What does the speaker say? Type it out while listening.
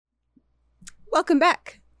Welcome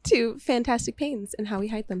back to Fantastic Pains and How We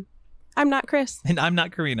Hide Them. I'm not Chris. And I'm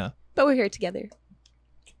not Karina. But we're here together.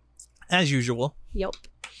 As usual. Yep.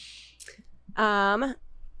 And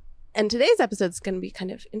today's episode is going to be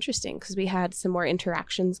kind of interesting because we had some more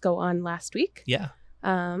interactions go on last week. Yeah.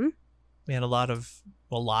 We had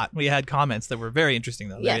we had comments that were very interesting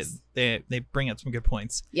though. Yes. They bring up some good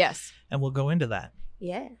points. Yes. And we'll go into that.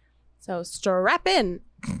 Yeah. So strap in.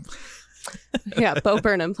 Yeah, Bo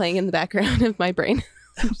Burnham playing in the background of my brain.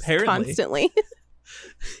 Apparently. Constantly.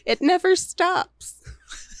 It never stops.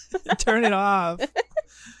 Turn it off.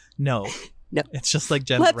 No. It's just like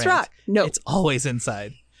Jen's Let's rant. rock. No. It's always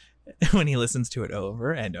inside when he listens to it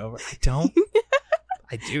over and over.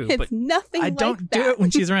 I do, It's but nothing I like don't that. do it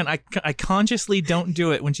when she's around. I consciously don't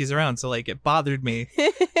do it when she's around. So like it bothered me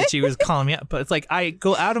that she was calling me out. But it's like I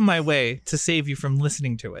go out of my way to save you from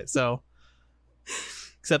listening to it. So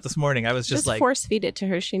except this morning I was just like force feed it to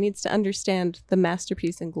her. She needs to understand the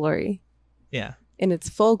masterpiece and glory. Yeah. In its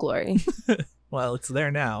full glory. Well, it's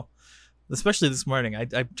there now. Especially this morning. I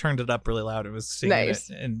turned it up really loud. It was singing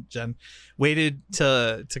nice. it, and Jen waited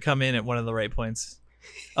to come in at one of the right points.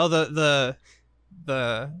 Oh, the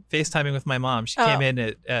FaceTiming with my mom. She came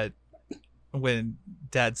in at when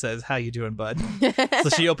Dad says, "How you doing, bud?" So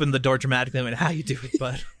she opened the door dramatically and went, "How you doing,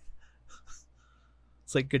 bud?"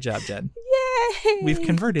 It's like, good job, Jen. Yay! We've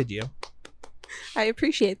converted you. I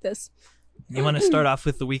appreciate this. You want to start off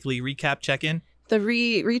with the weekly recap check-in? The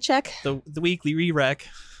recheck? The weekly re-rec.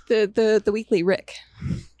 The weekly Rick.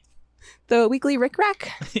 The weekly Rick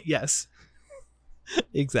Rack. Yes.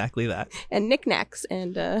 Exactly that. And knickknacks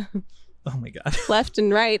and Oh my God. left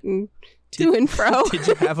and right and to and fro. Did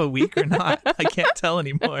you have a week or not? I can't tell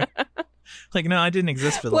anymore. Like, no, I didn't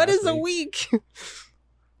exist for the What last is a week. week?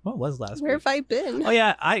 What was last Where week? have I been? Oh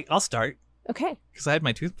yeah, I'll start. Okay. Because I had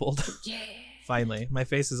my tooth pulled. Yeah. Finally. My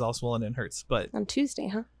face is all swollen and hurts, but On Tuesday,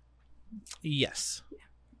 huh? yes. Yeah.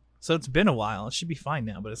 So it's been a while. It should be fine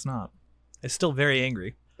now, but it's not. I'm still very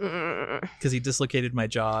angry. Because he dislocated my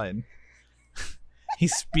jaw and he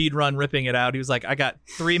speed run ripping it out. He was like, I got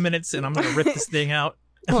 3 minutes and I'm going to rip this thing out.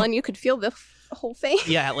 Well, and you could feel the whole thing.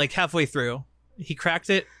 Yeah, like halfway through. He cracked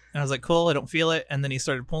it and I was like, cool, I don't feel it. And then he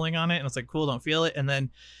started pulling on it and I was like, cool, don't feel it. And then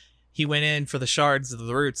he went in for the shards of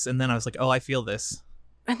the roots and then I was like, oh, I feel this.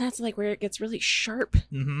 And that's like where it gets really sharp.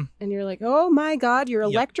 Mm-hmm. And you're like, oh my God, you're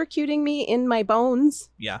electrocuting me in my bones.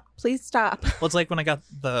 Yeah. Please stop. Well, it's like when I got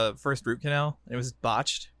the first root canal, it was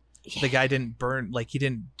botched. Yeah. The guy didn't burn, like he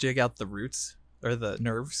didn't jig out the roots or the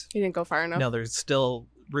nerves. You didn't go far enough. No, there's still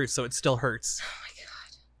roots, so it still hurts. Oh my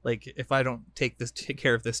God. Like if I don't take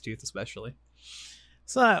care of this tooth especially.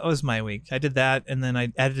 So that was my week. I did that and then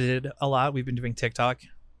I edited a lot. We've been doing TikTok.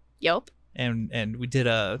 Yep. And we did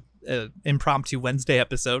a impromptu Wednesday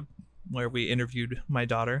episode where we interviewed my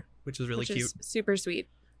daughter, which was really cute. Super sweet.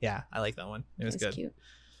 Yeah, I like that one. It was good. Cute.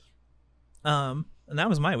 And that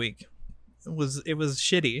was my week. It was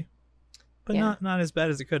shitty, but not as bad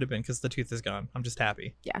as it could have been because the tooth is gone. I'm just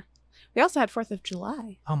happy. Yeah. We also had 4th of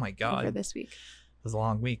July. Oh my God. Over this week. It was a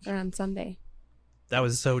long week. Or on Sunday. That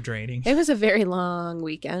was so draining. It was a very long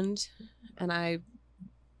weekend, and I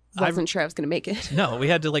wasn't sure I was going to make it. No, we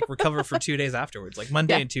had to like recover for 2 days afterwards. Like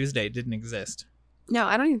Monday and Tuesday didn't exist. No,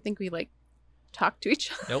 I don't even think we like talked to each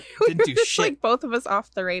other. Nope, We didn't were do just, shit. like both of us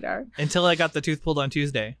off the radar. Until I got the tooth pulled on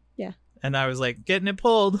Tuesday. Yeah. And I was like getting it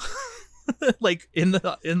pulled, like in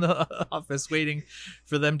the office waiting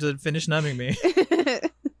for them to finish numbing me.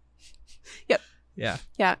 Yep. Yeah.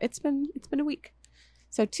 Yeah, it's been a week.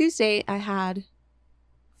 So Tuesday I had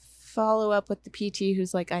follow up with the PT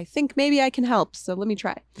who's like, I think maybe I can help, so let me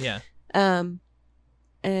try. Yeah. And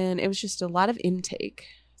it was just a lot of intake.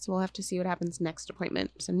 So we'll have to see what happens next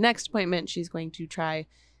appointment. So next appointment, she's going to try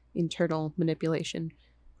internal manipulation,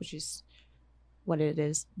 which is what it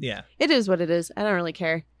is. Yeah. It is what it is. I don't really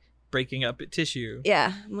care. Breaking up tissue.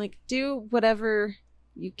 Yeah. I'm like, do whatever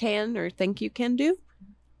you can or think you can do.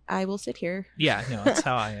 I will sit here. Yeah, no, that's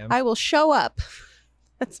how I am. I will show up.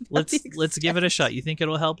 That's let's give it a shot. You think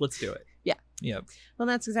it'll help? Let's do it. Yeah. Yep. Well,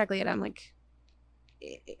 that's exactly it. I'm like,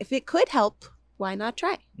 if it could help, why not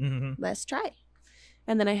try? Mm-hmm. Let's try.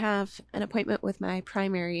 And then I have an appointment with my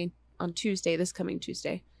primary on Tuesday, this coming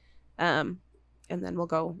Tuesday. And then we'll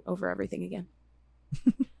go over everything again.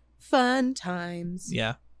 Fun times.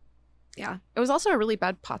 Yeah. Yeah. It was also a really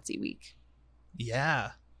bad Potsy week.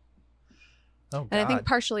 Yeah. Oh, God. And I think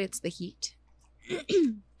partially it's the heat.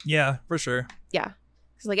 Yeah, for sure. Yeah.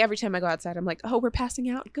 Because like every time I go outside, I'm like, oh, we're passing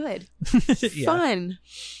out. Good. Yeah. Fun.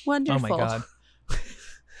 Wonderful. Oh, my God. I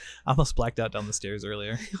almost blacked out down the stairs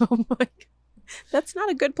earlier. Oh, my God. That's not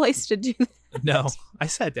a good place to do that. No, I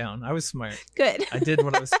sat down. I was smart. Good. I did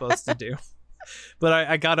what I was supposed to do. But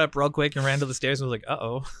I got up real quick and ran to the stairs and was like,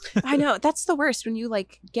 uh-oh. I know. That's the worst when you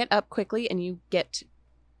like get up quickly and you get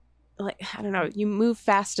like, I don't know, you move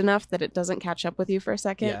fast enough that it doesn't catch up with you for a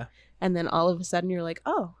second. Yeah. And then all of a sudden you're like,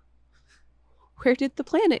 oh, where did the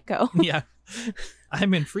planet go? Yeah.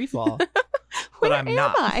 I'm in free fall. But I'm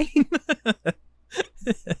not. I?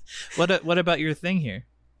 What about your thing here?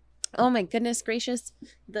 Oh my goodness gracious.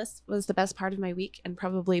 This was the best part of my week and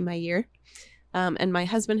probably my year. And my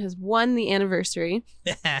husband has won the anniversary.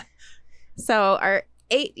 So our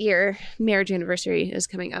 8-year marriage anniversary is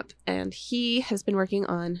coming up. And he has been working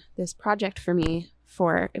on this project for me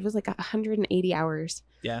it was like 180 hours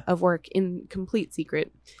of work in complete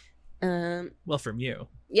secret. Well, from you.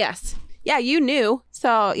 Yes. Yeah, you knew.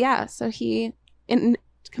 So yeah, so he, in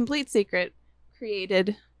complete secret,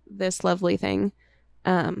 created this lovely thing.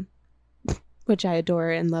 Which I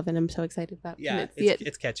adore and love and I'm so excited about. Yeah,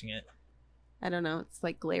 it's catching it. I don't know. It's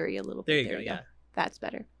like glary a little bit. There you go. Yeah. That's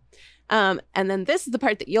better. And then this is the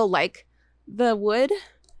part that you'll like. The wood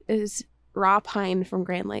is raw pine from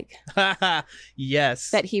Grand Lake.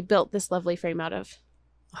 Yes. That he built this lovely frame out of.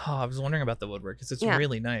 Oh, I was wondering about the woodwork because it's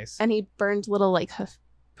really nice. And he burned little like hoof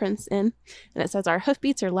prints in. And it says our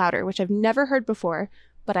hoofbeats are louder, which I've never heard before,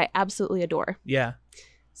 but I absolutely adore. Yeah.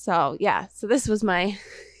 So yeah. So this was my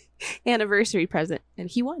anniversary present and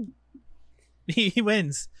he won. He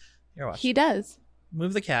wins. Here, watch. He does.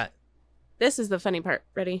 Move the cat. This is the funny part.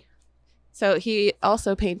 Ready? So he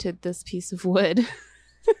also painted this piece of wood.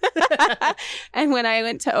 And when I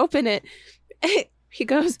went to open it, he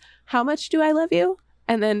goes, "How much do I love you?"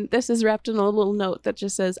 And then this is wrapped in a little note that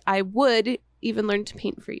just says, "I would even learn to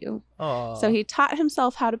paint for you." Oh. So he taught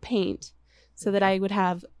himself how to paint so that I would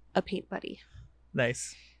have a paint buddy.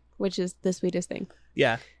 Nice. Which is the sweetest thing.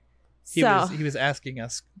 Yeah. He was asking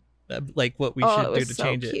us like what we should do to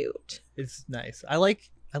change it. Cute. It's nice. I like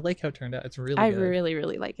how it turned out. It's really good. I really,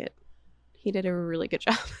 really like it. He did a really good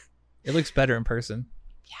job. It looks better in person.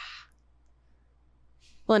 Yeah.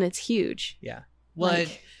 Well, and it's huge. Yeah. Well,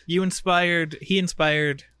 he inspired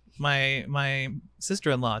my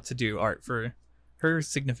sister-in-law to do art for her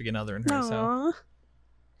significant other and her. Aww. So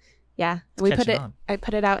yeah, I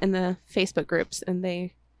put it out in the Facebook groups and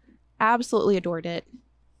they absolutely adored it.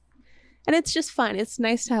 And it's just fun. It's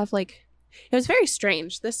nice to have it was very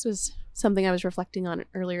strange. This was something I was reflecting on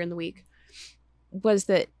earlier in the week, was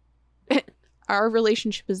that our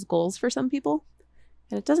relationship is goals for some people.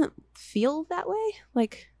 And it doesn't feel that way.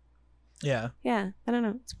 Yeah, I don't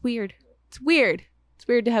know. It's weird. It's weird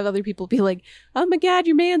to have other people be like, "Oh my God,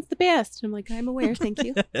 your man's the best." And I'm like, "I'm aware. Thank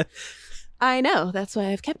you." I know. That's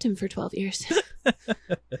why I've kept him for 12 years.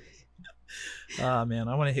 Oh, man.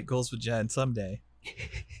 I want to hit goals with Jen someday.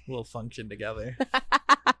 We'll function together.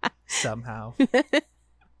 Somehow.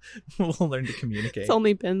 We'll learn to communicate. It's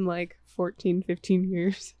only been 14, 15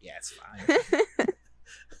 years. Yeah, it's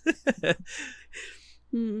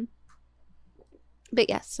fine. But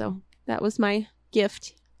yes, so that was my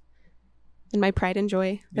gift and my pride and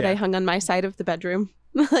joy that I hung on my side of the bedroom,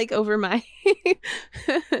 over my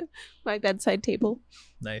my bedside table.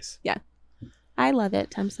 Nice. Yeah. I love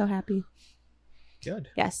it. I'm so happy. Good.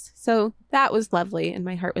 Yes. So that was lovely and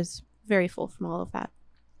my heart was very full from all of that.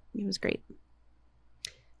 It was great.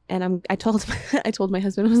 And I told my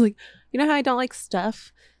husband, I was like, "You know how I don't like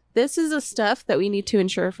stuff? This is a stuff that we need to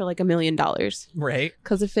insure for $1 million. Right.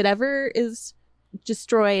 Because if it ever is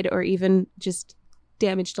destroyed or even just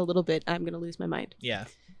damaged a little bit, I'm going to lose my mind." Yeah.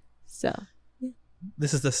 So. Yeah.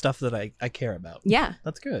 This is the stuff that I care about. Yeah.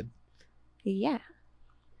 That's good. Yeah.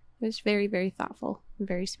 It was very, very thoughtful and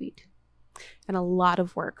very sweet. And a lot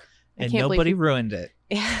of work. And nobody ruined it.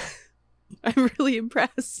 Yeah. I'm really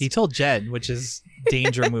impressed. He told Jen, which is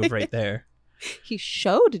danger move right there. He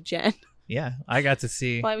showed Jen. Yeah, I got to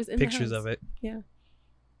see pictures of it. Yeah.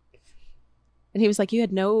 And he was like, "You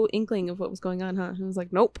had no inkling of what was going on, huh?" And I was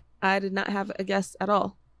like, "Nope, I did not have a guess at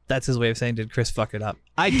all." That's his way of saying, "Did Chris fuck it up?"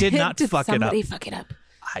 I did not fuck it up. Somebody fuck it up.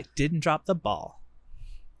 I didn't drop the ball.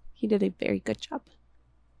 He did a very good job.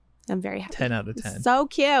 I'm very happy. 10 out of 10. So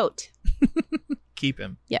cute. Keep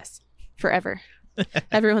him. Yes, forever.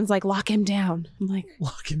 Everyone's like, "Lock him down." I'm like,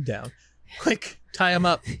 lock him down. Quick, tie him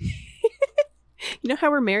up. You know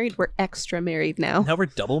how we're married? We're extra married now. Now we're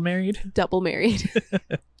double married? Double married.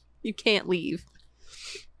 You can't leave.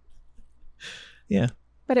 Yeah.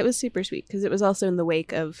 But it was super sweet because it was also in the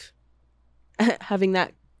wake of having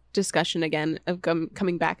that discussion again of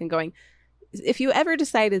coming back and going, "If you ever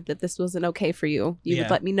decided that this wasn't okay for you, you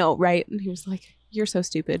would let me know, right?" And he was like, "You're so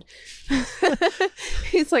stupid."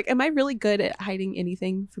 He's like, "Am I really good at hiding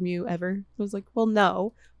anything from you ever?" I was like, "Well,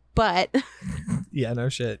 no, but." Yeah, no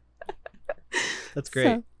shit. That's great.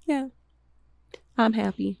 So, yeah. I'm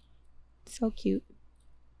happy. So cute.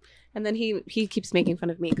 And then he keeps making fun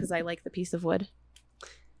of me because I like the piece of wood.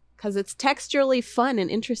 Because it's texturally fun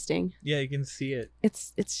and interesting. Yeah, you can see it.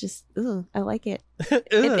 It's just, I like it.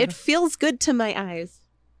 It feels good to my eyes.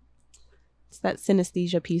 It's that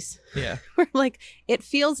synesthesia piece. Yeah. Where like, it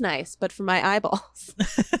feels nice, but for my eyeballs.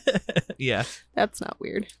 Yeah. That's not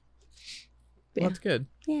weird. Well, that's good.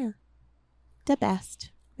 Yeah. The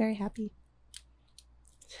best. Very happy.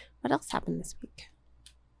 What else happened this week?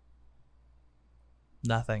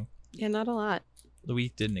 Nothing. Yeah, not a lot. The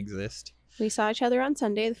week didn't exist. We saw each other on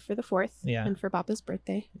Sunday for the 4th. Yeah. And for Papa's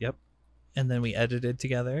birthday. Yep. And then we edited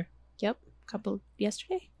together. Yep.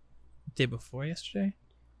 Yesterday? Day before yesterday?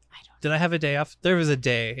 I don't Did I have a day off? There was a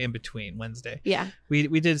day in between Wednesday. Yeah. We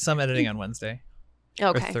did some editing on Wednesday.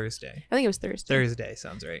 Okay. Or Thursday. I think it was Thursday. Thursday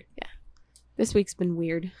sounds right. Yeah. This week's been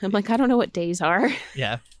weird. I'm like, I don't know what days are.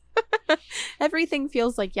 Yeah. Everything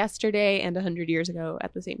feels like yesterday and 100 years ago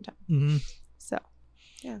at the same time. Mm-hmm. So,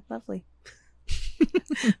 yeah, lovely.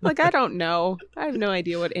 Like, I don't know. I have no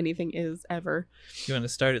idea what anything is ever. You want to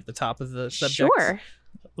start at the top of the subject? Sure.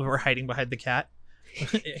 We're hiding behind the cat.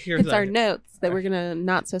 It's our notes that we're going to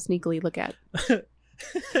not so sneakily look at.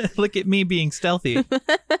 Look at me being stealthy.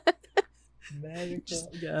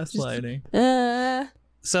 Magical gaslighting.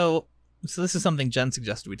 So this is something Jen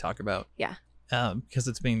suggested we talk about. Yeah. Because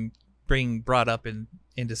it's being brought up in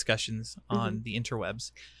discussions on the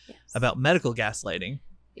interwebs about medical gaslighting.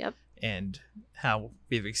 Yep. And how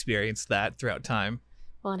we've experienced that throughout time.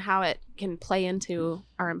 Well, and how it can play into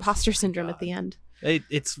our imposter syndrome at the end.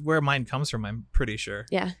 It's where mine comes from, I'm pretty sure.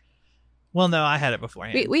 Yeah. Well, no, I had it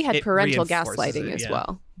beforehand. We had parental reinforces gaslighting it, as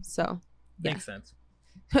well. So, yeah. Makes sense.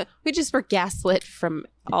 We just were gaslit from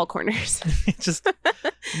all corners. Just,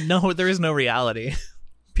 no, there is no reality.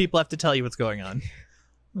 People have to tell you what's going on.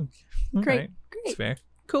 Okay. All Great. right. Great. It's fair.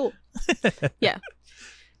 Cool. Yeah.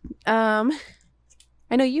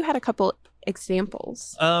 I know you had a couple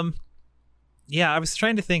examples. Yeah, I was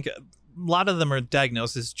trying to think. A lot of them are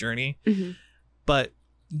diagnosis journey, but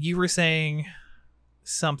you were saying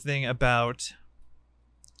something about,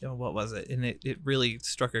 what was it? And it really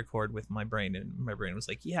struck a chord with my brain, and my brain was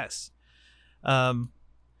like, yes.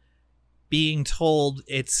 Being told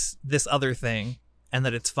it's this other thing and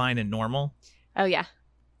that it's fine and normal. Oh, yeah.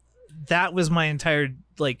 That was my entire,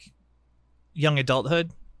 like, young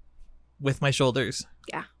adulthood with my shoulders.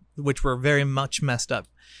 Yeah. Which were very much messed up.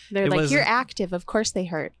 They're like, you're active. Of course they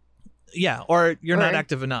hurt. Yeah. Or you're not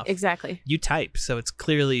active enough. Exactly. You type, so it's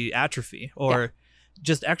clearly atrophy. Or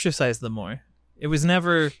just exercise them more. It was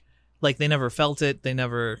never, like, they never felt it. They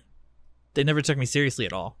never took me seriously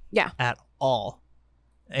at all. Yeah. At all.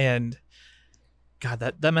 And, God,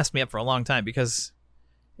 that messed me up for a long time, because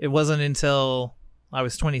it wasn't until I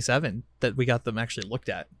was 27 that we got them actually looked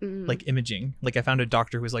at, like imaging. Like, I found a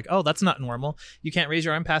doctor who was like, oh, that's not normal. You can't raise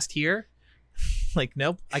your arm past here. Like,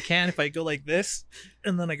 nope, I can if I go like this,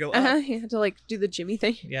 and then I go up. You have to, like, do the Jimmy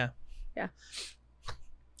thing. Yeah. Yeah.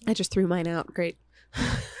 I just threw mine out. Great.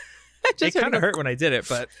 It kind of hurt when I did it,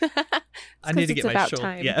 but I need to get my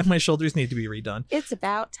shoulders. Yeah, my shoulders need to be redone. It's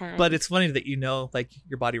about time. But it's funny that, like,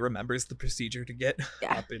 your body remembers the procedure to get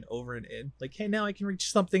up and over and in. Like, hey, now I can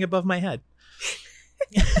reach something above my head.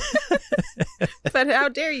 But how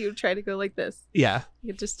dare you try to go like this? Yeah.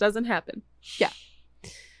 It just doesn't happen. Yeah.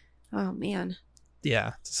 Oh, man.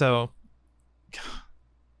 Yeah. So,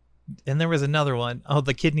 and there was another one. Oh,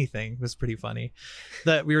 the kidney thing was pretty funny.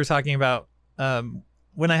 That we were talking about,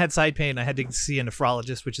 when I had side pain, I had to see a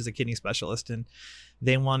nephrologist, which is a kidney specialist, and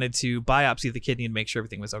they wanted to biopsy the kidney and make sure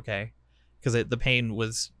everything was okay, because the pain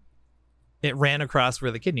it ran across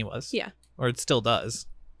where the kidney was. Yeah. Or it still does.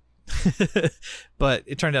 But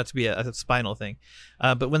it turned out to be a spinal thing.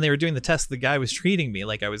 But when they were doing the test, the guy was treating me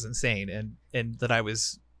like I was insane, and that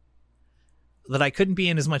I couldn't be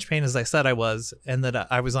in as much pain as I said I was, and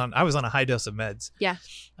that I was on a high dose of meds. Yeah.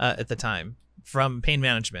 At the time, from pain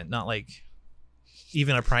management, not like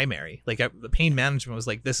even a primary. Like, the pain management was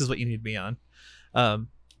like, this is what you need to be on.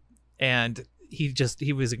 And he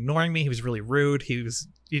was ignoring me. He was really rude. He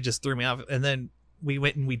just threw me off. And then we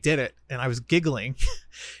went and we did it, and I was giggling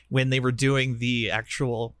when they were doing the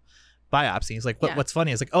actual biopsy. He's like, what's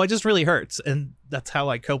funny? I was like, oh, it just really hurts. And that's how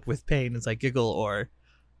I cope with pain, is I giggle, or,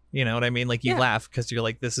 you know what I mean? Like, you laugh because you're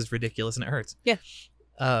like, this is ridiculous and it hurts. Yeah.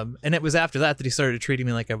 And it was after that he started treating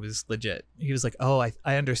me like I was legit. He was like, oh, I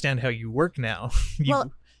understand how you work now.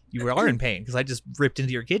 You are in pain because I just ripped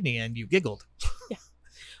into your kidney and you giggled. Yeah.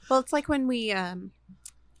 Well, it's like when we,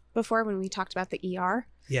 before, when we talked about the ER.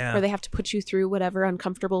 Yeah. Where they have to put you through whatever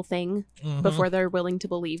uncomfortable thing before they're willing to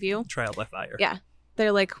believe you. Trial by fire. Yeah.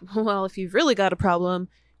 They're like, well, if you've really got a problem,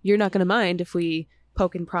 you're not going to mind if we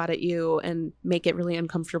poke and prod at you and make it really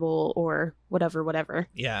uncomfortable or whatever.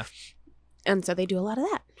 Yeah. And so they do a lot of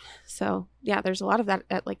that. So yeah, there's a lot of that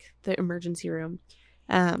at like the emergency room.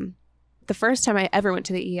 The first time I ever went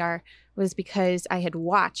to the ER was because I had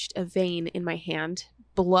watched a vein in my hand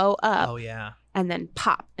blow up. Oh yeah. And then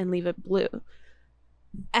pop and leave it blue.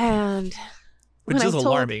 And which is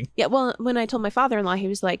alarming. Yeah, well, when I told my father-in-law, he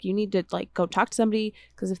was like, you need to like go talk to somebody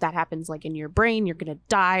because if that happens like in your brain, you're going to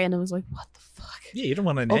die. And I was like, what the fuck? Yeah, you don't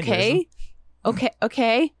want to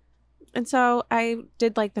Okay. And so I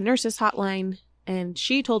did like the nurse's hotline and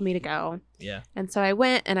she told me to go. Yeah. And so I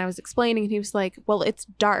went and I was explaining and he was like, well, it's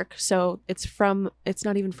dark. So it's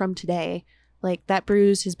not even from today. Like that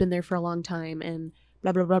bruise has been there for a long time and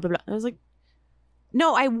blah, blah, blah, blah, blah. I was like,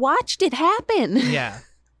 no, I watched it happen. Yeah.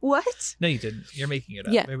 What? No, you didn't. You're making it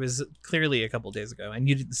up. Yeah. It was clearly a couple days ago and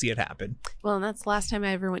you didn't see it happen. Well, and that's the last time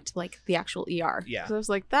I ever went to like the actual ER. Yeah. So I was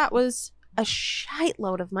like, that was a shite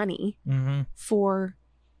load of money for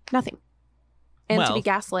nothing. And to be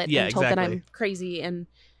gaslit and told that I'm crazy and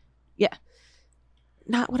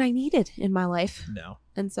not what I needed in my life. No.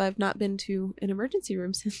 And so I've not been to an emergency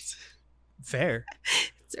room since. Fair.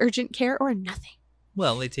 It's urgent care or nothing.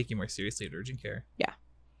 Well, they take you more seriously at urgent care. Yeah.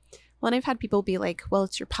 Well, and I've had people be like, well,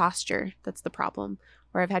 it's your posture that's the problem.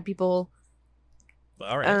 Or I've had people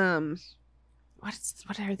all right.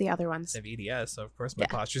 What are the other ones? I have EDS, so of course my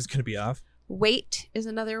posture is going to be off. Weight is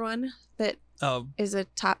another one that is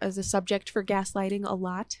a subject for gaslighting a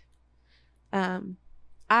lot.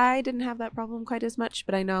 I didn't have that problem quite as much,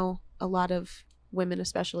 but I know a lot of women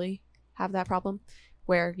especially have that problem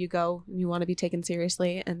where you go and you want to be taken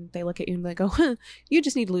seriously and they look at you and they go, you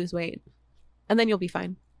just need to lose weight and then you'll be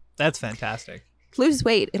fine. That's fantastic. Lose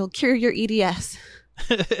weight. It'll cure your EDS.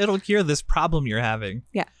 It'll cure this problem you're having.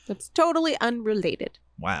 Yeah. That's totally unrelated.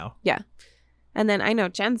 Wow. Yeah. And then I know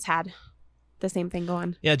Jen's had the same thing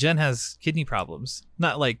going. Yeah, Jen has kidney problems.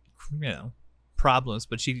 Not like, problems,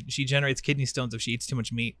 but she generates kidney stones if she eats too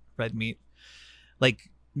much meat, red meat. Like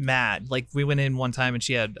mad. Like we went in one time and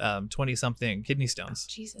she had 20 something kidney stones.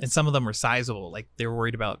 Oh, Jesus. And some of them were sizable. Like they were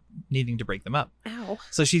worried about needing to break them up. Ow.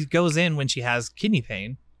 So she goes in when she has kidney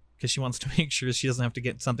pain because she wants to make sure she doesn't have to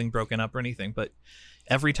get something broken up or anything. But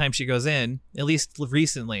every time she goes in, at least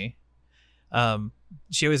recently,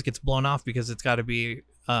 she always gets blown off because it's got to be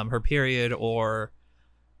her period or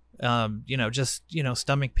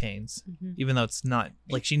stomach pains, even though it's not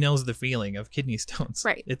like she knows the feeling of kidney stones.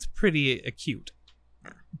 Right. It's pretty acute.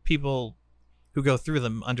 People who go through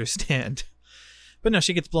them understand. But no,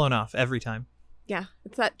 she gets blown off every time. Yeah.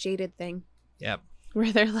 It's that jaded thing. Yep.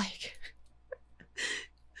 Where they're like,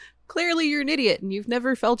 clearly you're an idiot and you've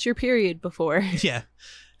never felt your period before. Yeah.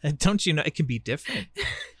 And don't you know it can be different?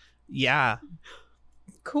 Yeah.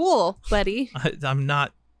 Cool, buddy. I'm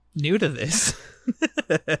not new to this.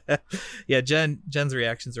 Yeah, Jen's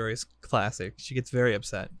reactions are always classic. She gets very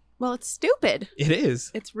upset. Well, it's stupid. It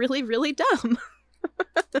is. It's really, really dumb.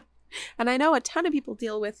 And I know a ton of people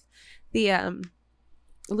deal with the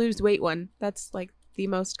lose weight one. That's like the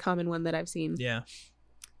most common one that I've seen. Yeah.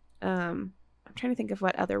 I'm trying to think of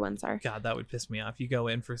what other ones are. God, that would piss me off. You go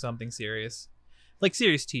in for something serious. Like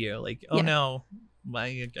serious to you. Like, oh no,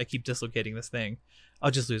 I keep dislocating this thing.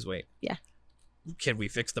 I'll just lose weight. Yeah. Can we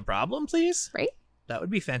fix the problem, please? Right? That would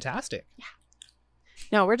be fantastic. Yeah.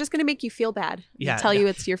 No, we're just going to make you feel bad. Yeah. Tell you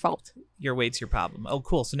it's your fault. Your weight's your problem. Oh,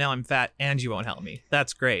 cool. So now I'm fat and you won't help me.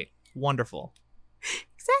 That's great. Wonderful.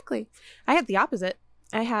 Exactly. I had the opposite.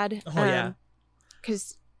 I had,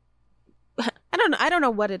 because I don't know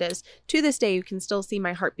what it is. To this day, you can still see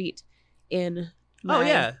my heartbeat in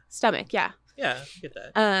my stomach. Yeah. Yeah, I get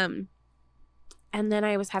that. And then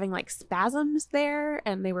I was having like spasms there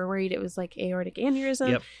and they were worried it was like aortic aneurysm.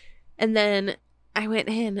 Yep. And then I went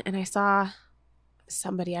in and I saw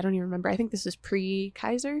somebody, I don't even remember. I think this was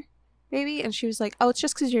pre-Kaiser maybe. And she was like, oh, it's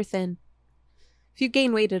just because you're thin. If you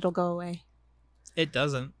gain weight, it'll go away. It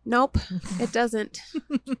doesn't. Nope, it doesn't.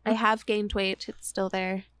 I have gained weight. It's still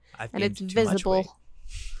there. And it's visible.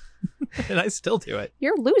 And I still do it.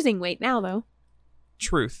 You're losing weight now though.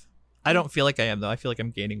 Truth. I don't feel like I am, though. I feel like I'm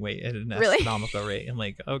gaining weight at an astronomical rate. I'm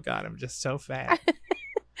like, oh, God, I'm just so fat.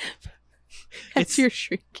 You're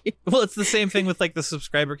shrinking. Well, it's the same thing with, like, the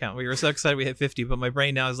subscriber count. We were so excited we hit 50, but my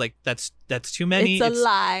brain now is like, that's too many. It's a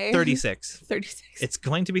lie. 36. 36. It's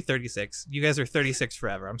going to be 36. You guys are 36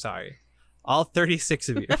 forever. I'm sorry. All 36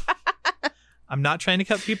 of you. I'm not trying to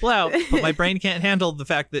cut people out, but my brain can't handle the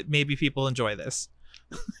fact that maybe people enjoy this.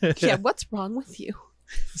 Yeah, what's wrong with you?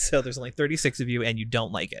 So there's only 36 of you and you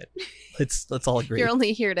don't like it. Let's all agree. You're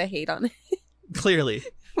only here to hate on it. Clearly.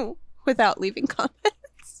 Without leaving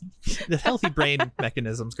comments. the healthy brain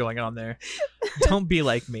mechanisms going on there. Don't be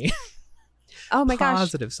like me. Oh my gosh.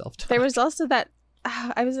 Positive self-talk. There was also that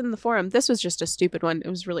I was in the forum. This was just a stupid one. It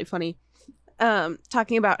was really funny.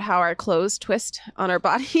 Talking about how our clothes twist on our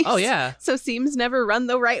bodies. Oh yeah. So seams never run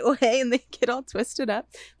the right way and they get all twisted up.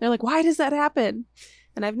 They're like, why does that happen?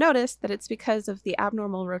 And I've noticed that it's because of the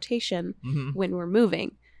abnormal rotation when we're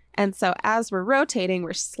moving. And so as we're rotating,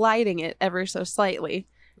 we're sliding it ever so slightly.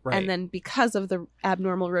 Right. And then because of the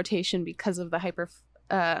abnormal rotation, because of the hyper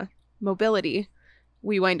mobility,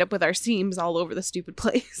 we wind up with our seams all over the stupid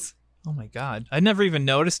place. Oh my God. I never even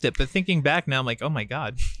noticed it, but thinking back now, I'm like, oh my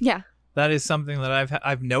God. Yeah. That is something that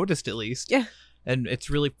I've noticed at least. Yeah. And it's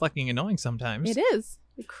really fucking annoying sometimes. It is.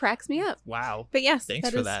 It cracks me up. Wow. But yes. Thanks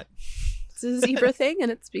for that. It's a zebra thing,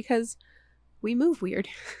 and it's because we move weird.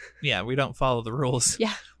 Yeah, we don't follow the rules.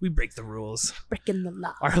 Yeah. We break the rules. Breaking the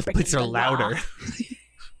law. Our hoofbeats are louder.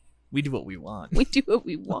 We do what we want. We do what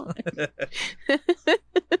we want.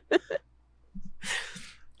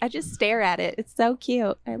 I just stare at it. It's so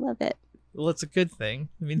cute. I love it. Well, it's a good thing.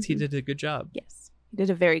 It means he did a good job. Yes. He did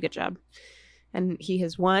a very good job. And he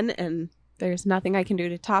has won, and there's nothing I can do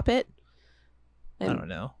to top it. And I don't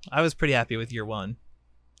know. I was pretty happy with year one.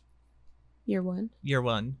 Year one? Year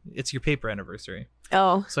one. It's your paper anniversary.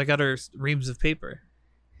 Oh. So I got her reams of paper.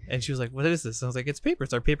 And she was like, what is this? And I was like, it's paper.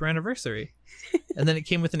 It's our paper anniversary. And then it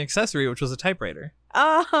came with an accessory, which was a typewriter.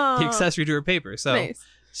 Oh. The accessory to her paper. So nice.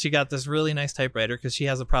 She got this really nice typewriter because she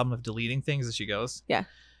has a problem of deleting things as she goes. Yeah.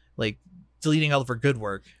 Like deleting all of her good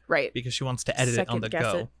work. Right. Because she wants to edit it on the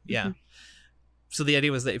go. It. Yeah. Mm-hmm. So the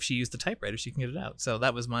idea was that if she used the typewriter, she can get it out. So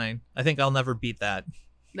that was mine. I think I'll never beat that.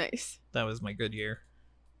 Nice. That was my good year.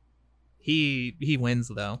 He wins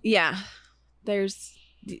though. Yeah. There's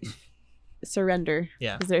surrender.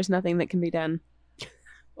 Yeah. Because there's nothing that can be done.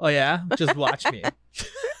 Oh yeah? Just watch me.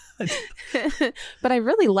 But I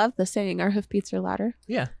really love the saying, our hoofbeats are louder.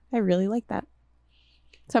 Yeah. I really like that.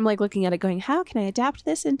 So I'm like looking at it going, how can I adapt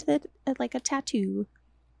this into like a tattoo?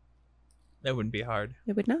 That wouldn't be hard.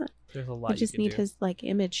 It would not. There's a lot I just you can need do. his like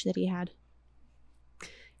image that he had.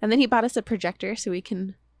 And then he bought us a projector so we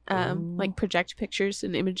can like project pictures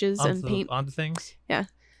and images and paint onto things. Yeah.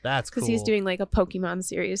 That's cool. Because he's doing like a Pokemon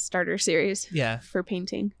series, starter series. Yeah. For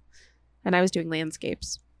painting. And I was doing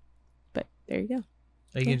landscapes. But there you go.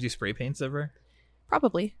 Are you going to do spray paints ever?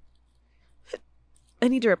 Probably. I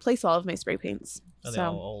need to replace all of my spray paints. Are they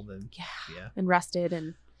all old and yeah. And rusted,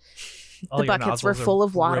 and all the buckets were full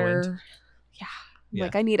of water. Ruined. Yeah.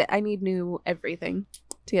 Like I need new everything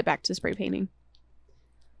to get back to spray painting.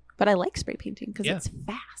 But I like spray painting because it's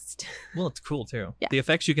fast. Well, it's cool too. Yeah. The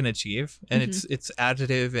effects you can achieve, and it's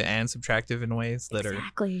additive and subtractive in ways that are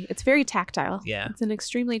exactly. It's very tactile. Yeah. It's an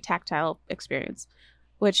extremely tactile experience,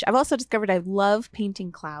 which I've also discovered I love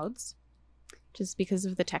painting clouds, just because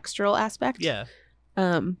of the textural aspect. Yeah.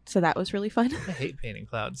 So that was really fun. I hate painting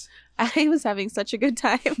clouds. I was having such a good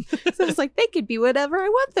time. So I was like, they could be whatever I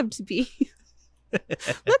want them to be.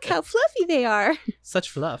 Look how fluffy they are. Such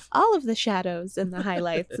fluff. All of the shadows and the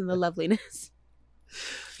highlights and the loveliness.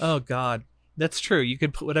 Oh God, that's true. You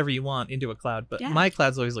could put whatever you want into a cloud, but my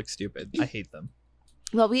clouds always look stupid. I hate them.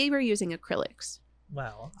 Well, we were using acrylics.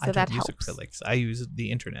 Wow. So I that don't use helps. acrylics. I use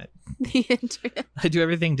the internet. The internet. I do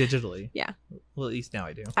everything digitally. Yeah. Well, at least now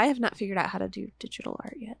I do. I have not figured out how to do digital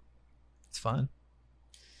art yet. It's fun.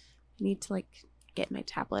 I need to like get my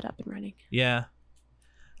tablet up and running. Yeah.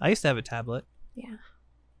 I used to have a tablet. Yeah.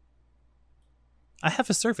 I have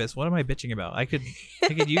a Surface. What am I bitching about? I could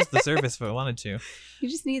use the Surface if I wanted to. You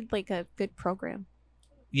just need like a good program.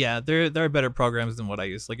 Yeah, there are better programs than what I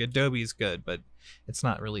use. Like Adobe is good, but it's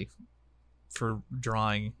not really for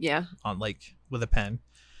drawing. Yeah. On like with a pen.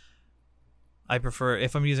 I prefer,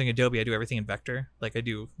 if I'm using Adobe, I do everything in vector. Like I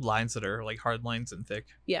do lines that are like hard lines and thick.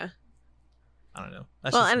 Yeah. I don't know.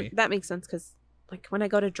 That's well, just and me. that makes sense because like when I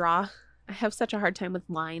go to draw, I have such a hard time with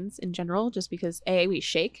lines in general, just because A, we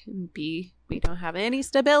shake, and B, we don't have any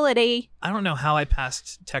stability. I don't know how I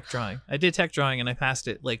passed tech drawing. I did tech drawing and I passed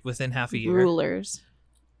it like within half a year. Rulers.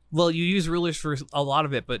 Well, you use rulers for a lot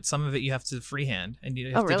of it, but some of it you have to freehand, and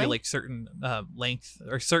you have to do like certain length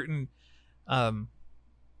or certain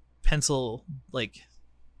pencil like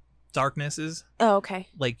darknesses. Oh, okay.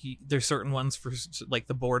 Like there's certain ones for like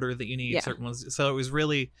the border that you need, certain ones. So it was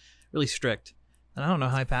really, really strict, and I don't know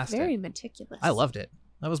how I passed it. Very meticulous. I loved it.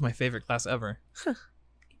 That was my favorite class ever. Huh.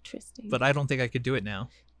 Interesting. But I don't think I could do it now.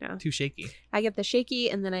 No. Too shaky. I get the shaky,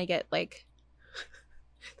 and then I get like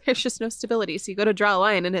there's just no stability. So you go to draw a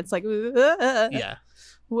line, and it's like Yeah.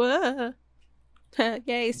 Whoa.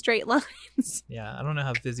 Yay, straight lines. Yeah, I don't know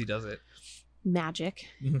how Vizzy does it. Magic,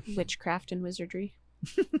 witchcraft, and wizardry.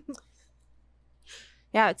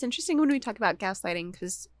 Yeah, it's interesting when we talk about gaslighting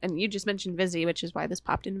because, and you just mentioned Vizzy, which is why this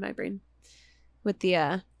popped into my brain with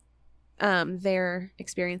the their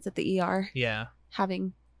experience at the ER. Yeah.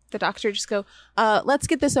 Having the doctor just go, let's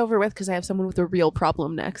get this over with because I have someone with a real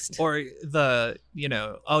problem next. Or the,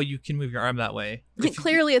 oh, you can move your arm that way.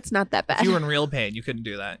 Clearly, it's not that bad. If you were in real pain, you couldn't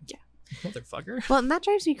do that. Yeah. Motherfucker. Well, and that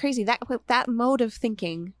drives me crazy. That mode of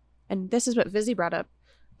thinking, and this is what Vizzy brought up,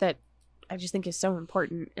 that I just think is so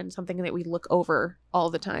important and something that we look over all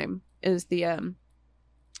the time, is the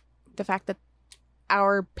fact that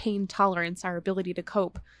our pain tolerance, our ability to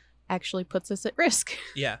cope, actually puts us at risk.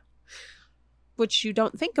 Yeah. Which you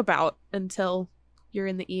don't think about until you're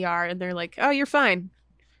in the ER and they're like, "Oh, you're fine."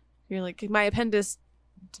 You're like, "My appendix."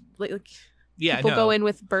 Like, yeah, people go in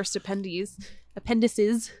with burst appendices.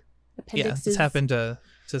 Yeah, it's happened to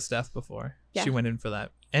Steph before. Yeah. She went in for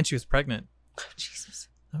that, and she was pregnant. Oh, Jesus.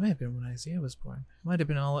 That might have been when Isaiah was born. It might have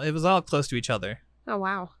been all. It was all close to each other. Oh,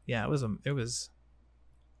 wow. Yeah, it was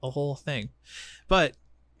a whole thing, but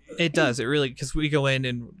it does. It really, because we go in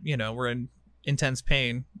and we're in intense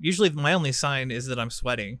pain. Usually, my only sign is that I'm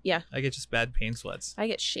sweating. Yeah. I get just bad pain sweats. I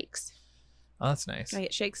get shakes. Oh, that's nice. I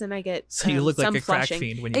get shakes and I get So you look like some a crack flushing.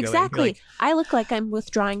 fiend when you Exactly. go in. Exactly. I look like I'm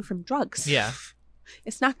withdrawing from drugs. Yeah.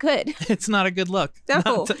 It's not good. It's not a good look.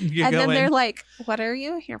 No. You And go then in. they're like, "What are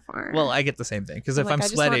you here for?" Well, I get the same thing because if like, I'm "I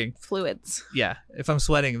just want sweating, fluids." yeah, if I'm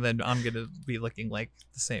sweating, then I'm gonna be looking like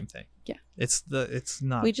the same thing. Yeah. It's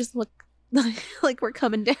not. We just look like we're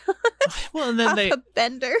coming down Well, and then off a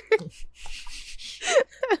bender.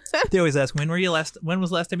 they always ask, when was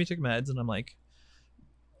the last time you took meds? And I'm like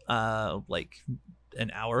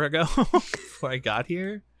an hour ago before I got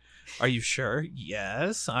here. Are you sure?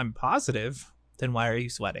 Yes, I'm positive. Then why are you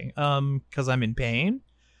sweating? Because I'm in pain.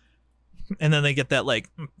 And then they get that like,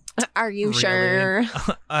 Are you really? sure?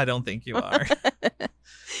 I don't think you are.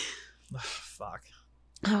 Fuck.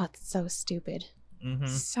 Oh, it's so stupid. Mm-hmm.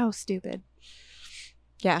 So stupid.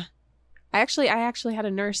 Yeah. I actually had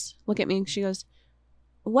a nurse look at me and she goes,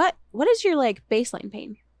 What is your like baseline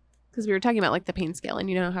pain? Because we were talking about like the pain scale and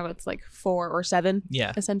you know how it's like 4 or 7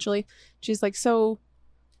 Yeah. essentially. She's like, "So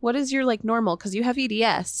what is your like normal? Because you have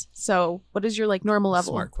EDS. So what is your like normal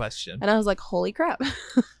level?" Smart question. And I was like, "Holy crap."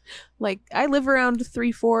 Like I live around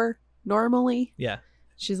 3-4 normally. Yeah.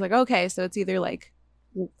 She's like, "Okay, so it's either like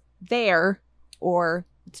there or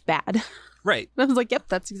it's bad." Right. And I was like, "Yep,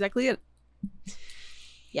 that's exactly it."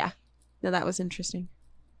 Yeah. No, that was interesting.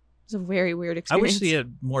 It was a very weird I experience. wish they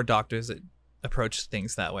had more doctors that approach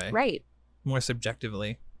things that way. Right. More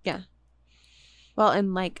subjectively. Yeah. Well,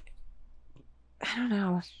 and like, I don't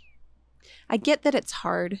know. I get that it's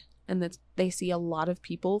hard and that they see a lot of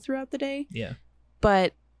people throughout the day. Yeah.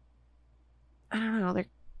 But I don't know. There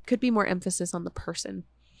could be more emphasis on the person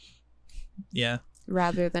Yeah.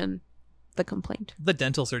 rather than the complaint. The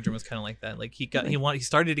dental surgeon was kind of like that. Like he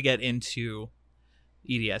started to get into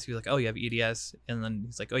EDS. He was like, "Oh, you have EDS," and then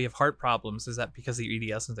he's like, "Oh, you have heart problems. Is that because of your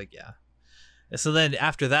EDS?" And I was like, "Yeah." And so then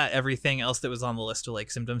after that, everything else that was on the list of like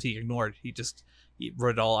symptoms he ignored. He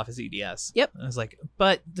wrote it all off as EDS. Yep. And I was like,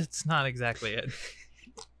 but that's not exactly it.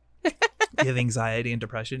 You have anxiety and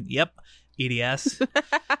depression. Yep. EDS.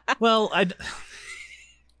 Well,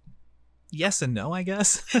 yes and no, I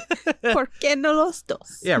guess. ¿Por qué no los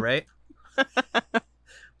dos? Yeah, right.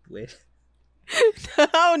 Wait.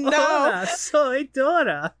 Oh no. Hola, soy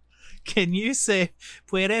Dora. Can you say,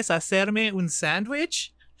 ¿puedes hacerme un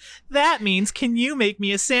sándwich? That means, can you make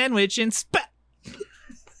me a sandwich and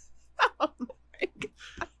Oh my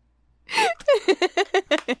god.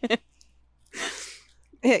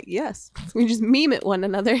 Yes. We just meme at one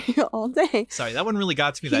another all day. Sorry, that one really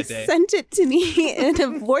got to me that day. He sent it to me in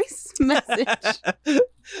a voice message.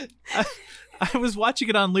 I was watching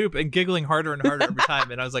it on loop and giggling harder and harder every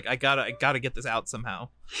time, and I was like, I gotta get this out somehow.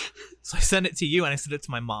 So I sent it to you, and I sent it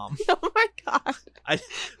to my mom. Oh my god!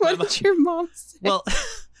 What my did your mom say? Well,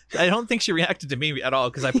 I don't think she reacted to me at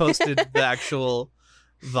all because I posted the actual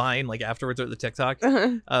Vine like afterwards or the TikTok,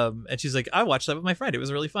 and she's like, "I watched that with my friend. It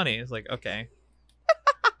was really funny." It's like, okay.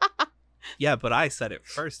 Yeah, but I said it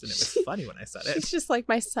first, and it was funny when I said it. She's just like,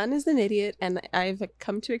 my son is an idiot, and I've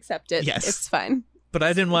come to accept it. Yes. It's fine. But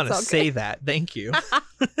I didn't want to say that. Thank you.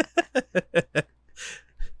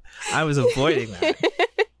 I was avoiding that.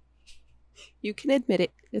 You can admit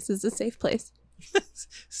it. This is a safe place.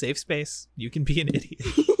 Safe space. You can be an idiot.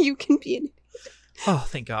 You can be an idiot. Oh,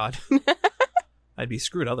 thank God. I'd be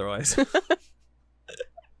screwed otherwise.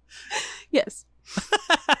 Yes.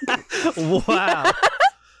 Wow.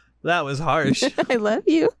 That was harsh. I love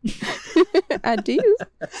you. I do.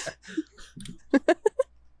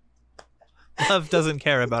 Love doesn't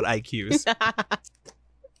care about IQs.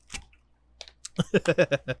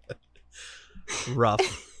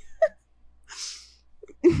 Rough.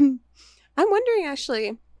 I'm wondering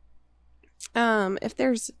actually if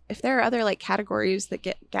there are other like categories that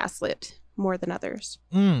get gaslit more than others.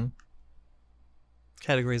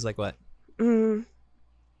 Categories like what?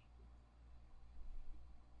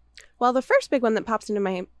 Well, the first big one that pops into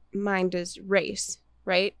my mind is race,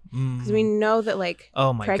 right? Because we know that like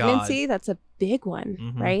pregnancy, that's a big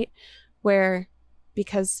one, right? Where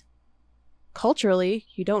because culturally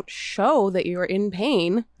you don't show that you're in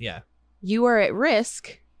pain. Yeah. You are at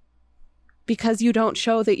risk because you don't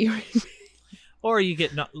show that you're in pain. Or you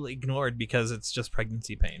get not ignored because it's just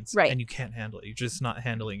pregnancy pains. Right. And you can't handle it. You're just not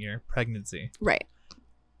handling your pregnancy. Right.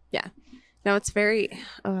 Yeah. No, it's very...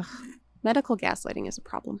 medical gaslighting is a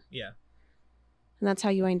problem. Yeah. And that's how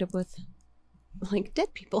you end up with, like,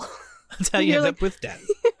 dead people. That's how you end up with death.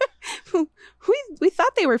 we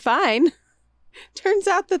thought they were fine. Turns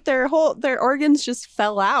out that their organs just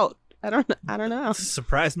fell out. I don't know.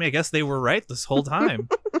 Surprised me. I guess they were right this whole time.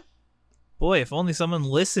 Boy, if only someone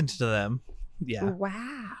listened to them. Yeah.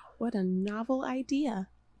 Wow. What a novel idea.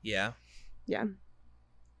 Yeah. Yeah.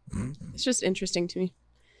 It's just interesting to me.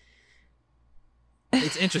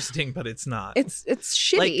 It's interesting, but it's not. It's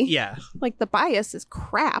shitty. Like, yeah. Like the bias is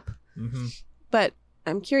crap. But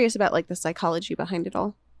I'm curious about like the psychology behind it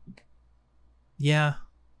all. Yeah.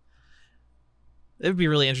 It would be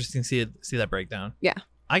really interesting to see that breakdown. Yeah.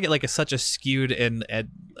 I get like such a skewed and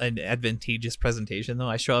advantageous presentation though.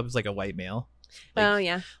 I show up as like a white male. Like, oh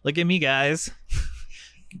yeah. Look at me, guys.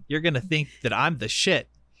 You're gonna think that I'm the shit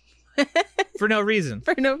for no reason.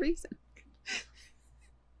 For no reason.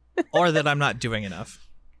 Or that I'm not doing enough.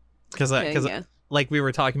 Because like we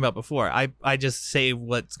were talking about before, I just say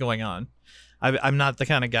what's going on. I'm not the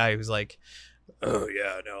kind of guy who's like, oh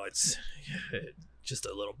yeah, no, it's just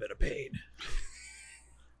a little bit of pain.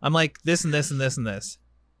 I'm like this and this and this and this.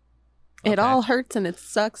 It all hurts and it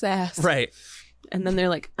sucks ass. Right. And then they're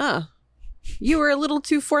like, oh, you were a little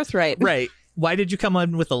too forthright. Right. Why did you come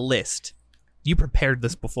on with a list? You prepared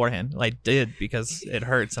this beforehand. Well, I did because it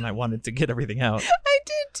hurts and I wanted to get everything out. I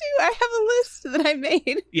did too. I have a list that I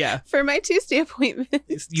made. Yeah. For my Tuesday appointment.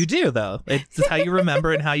 You do though. It's how you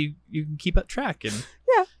remember and how you can keep up track and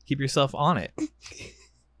keep yourself on it.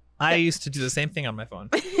 I used to do the same thing on my phone.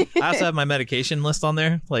 I also have my medication list on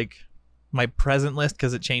there, like my present list,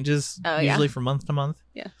 because it changes usually from month to month.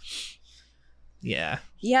 Yeah. Yeah.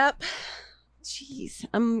 Yep. Jeez.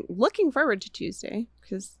 I'm looking forward to Tuesday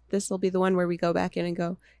because this will be the one where we go back in and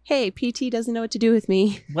go, hey, PT doesn't know what to do with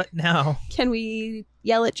me. What now? Can we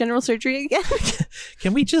yell at general surgery again?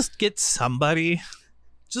 Can we just get somebody?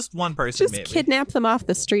 Just one person, just maybe. Kidnap them off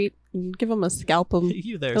the street and give them a scalpel.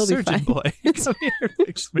 You there, surgeon boy. Come here,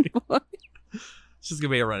 fix me. It's just going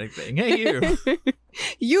to be a running thing. Hey, you.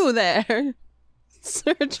 You there,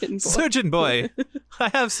 surgeon boy. Surgeon boy, I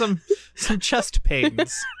have some chest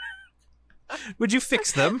pains. Would you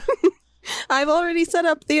fix them? I've already set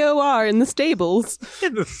up the OR in the stables.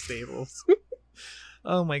 In the stables.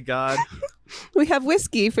 Oh my God. We have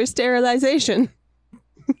whiskey for sterilization.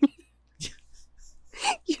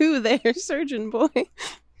 You there, surgeon boy.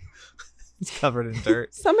 It's covered in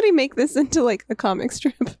dirt. Somebody make this into like a comic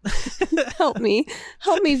strip. Help me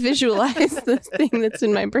visualize this thing that's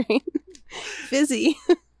in my brain. Fizzy.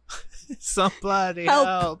 Somebody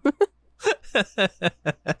help.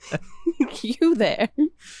 You there.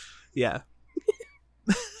 Yeah.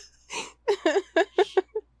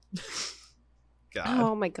 God.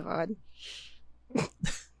 Oh my God.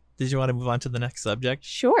 Did you want to move on to the next subject?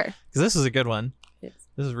 Sure. Because this is a good one. Yes.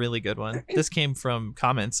 This is a really good one. This came from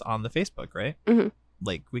comments on the Facebook, right? Mm-hmm.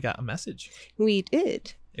 Like we got a message. We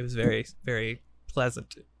did. It was very, very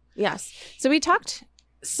pleasant. Yes. So we talked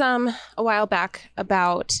a while back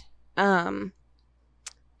about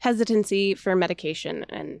hesitancy for medication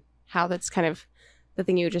and how that's kind of the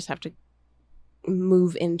thing you just have to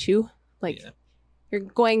move into. Like you're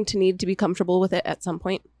going to need to be comfortable with it at some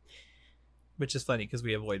point. Which is funny because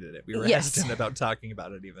we avoided it. We were hesitant about talking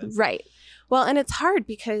about it even. Right. Well, and it's hard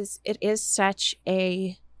because it is such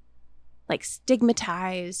a like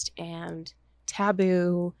stigmatized and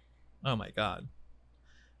taboo. Oh my God.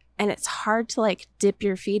 And it's hard to like dip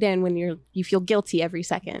your feet in when you feel guilty every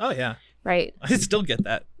second. Oh yeah. Right. I still get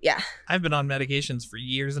that. Yeah. I've been on medications for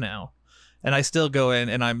years now. And I still go in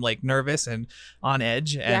and I'm like nervous and on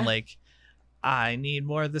edge and like I need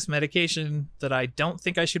more of this medication that I don't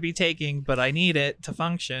think I should be taking, but I need it to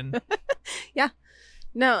function. Yeah.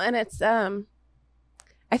 No, and it's I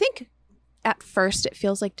think at first it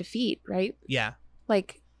feels like defeat, right? Yeah.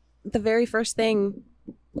 Like the very first thing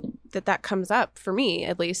that comes up for me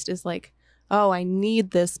at least is like, oh, I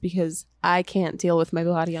need this because I can't deal with my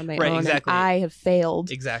body on my Right, own. exactly. And I have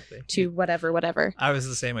failed Exactly. to whatever. I was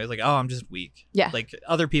the same way. It's like, oh, I'm just weak. Yeah. Like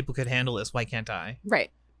other people could handle this. Why can't I?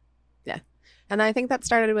 Right. Yeah. And I think that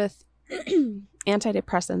started with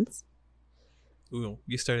antidepressants. Ooh,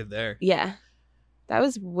 you started there. Yeah. That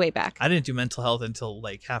was way back. I didn't do mental health until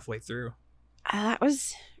like halfway through. That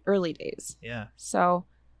was early days. Yeah. So,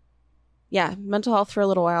 yeah, mental health for a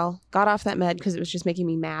little while. Got off that med because it was just making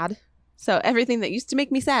me mad. So everything that used to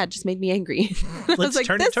make me sad just made me angry. I was like,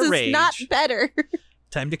 turn this it to is rage. not better.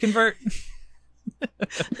 Time to convert. I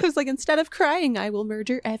was like, instead of crying, I will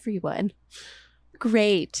murder everyone.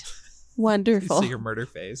 Great. Wonderful. So your murder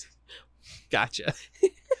phase. Gotcha.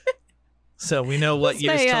 So we know what That's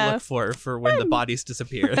years my, to look for when the bodies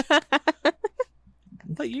disappeared.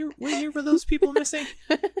 What year were those people missing?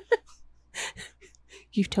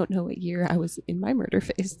 You don't know what year I was in my murder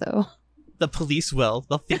phase, though. The police will.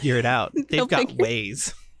 They'll figure it out. They've got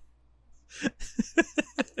ways.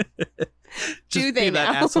 Do they be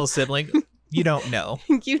that now? asshole sibling. You don't know.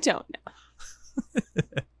 You don't know.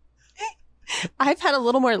 I've had a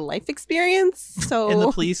little more life experience, so... And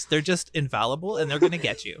the police, they're just infallible, and they're going to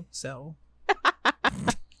get you. So...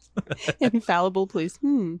 Infallible police.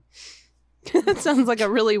 That sounds like a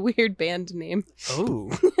really weird band name.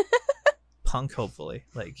 Oh. Punk, hopefully.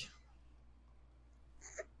 Like...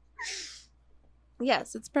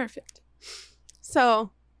 Yes, it's perfect.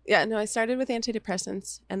 So, yeah, no, I started with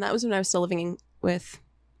antidepressants, and that was when I was still living with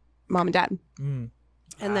mom and dad. And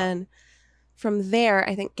then from there,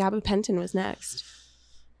 I think gabapentin was next.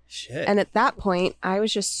 Shit. And at that point, I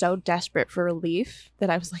was just so desperate for relief that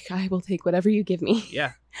I was like, I will take whatever you give me.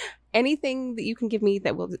 Yeah. Anything that you can give me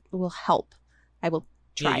that will help, I will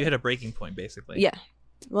try. Yeah, you hit a breaking point, basically. Yeah.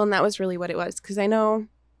 Well, and that was really what it was. Because I know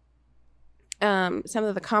some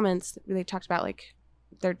of the comments, they talked about, like,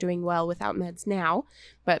 they're doing well without meds now,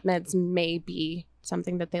 but meds may be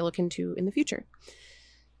something that they look into in the future.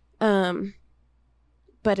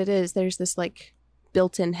 But there's this, like,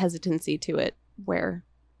 built-in hesitancy to it where,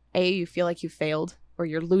 A, you feel like you failed or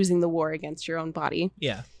you're losing the war against your own body.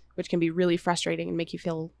 Yeah. Which can be really frustrating and make you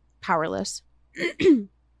feel powerless.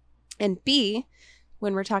 And B,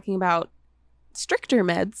 when we're talking about stricter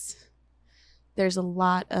meds, there's a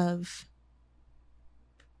lot of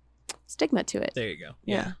stigma to it. There you go.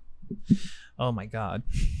 Yeah. Oh my God.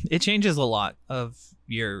 It changes a lot of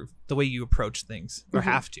the way you approach things, or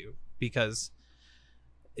have to, because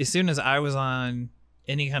as soon as I was on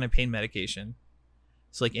any kind of pain medication,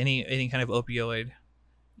 so like any kind of opioid,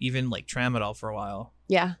 even like tramadol for a while.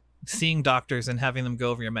 Yeah. Seeing doctors and having them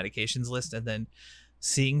go over your medications list and then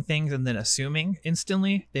seeing things and then assuming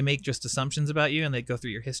instantly, they make just assumptions about you and they go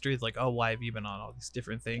through your history like, oh, why have you been on all these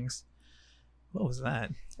different things? What was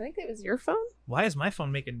that? I think it was your phone. Why is my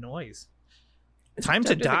phone making noise? Is Time it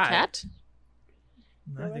to under the die. cat?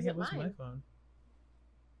 No, Or I was think it it was my mine? phone.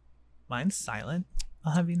 Mine's silent.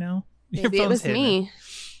 I'll have you know. Maybe it was hidden. me.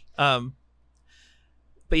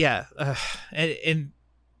 But yeah, and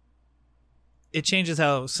it changes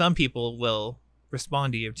how some people will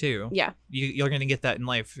respond to you too. Yeah. You're going to get that in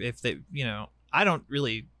life if they, I don't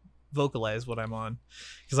really vocalize what I'm on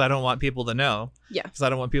because I don't want people to know. Yeah. Because I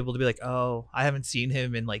don't want people to be like, oh, I haven't seen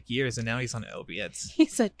him in like years and now he's on opiates.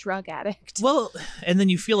 He's a drug addict. Well, and then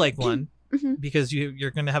you feel like one Mhm. because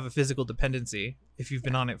you're going to have a physical dependency if you've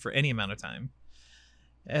been on it for any amount of time.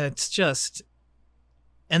 It's just,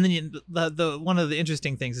 and then the one of the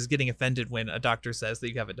interesting things is getting offended when a doctor says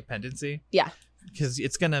that you have a dependency. Yeah. Because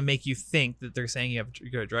it's going to make you think that they're saying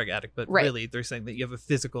you're a drug addict, but Right. really they're saying that you have a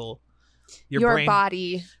physical, Your brain,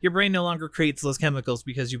 body. your brain no longer creates those chemicals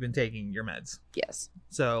because you've been taking your meds. Yes.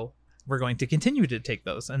 So we're going to continue to take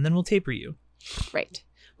those and then we'll taper you. Right.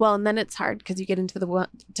 Well, and then it's hard because you get into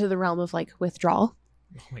the realm of like withdrawal,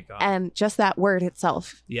 Oh my God. and just that word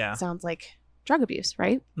itself Yeah. sounds like drug abuse,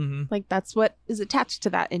 right? Mm-hmm. Like that's what is attached to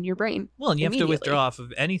that in your brain. Well, and you have to immediately. withdraw off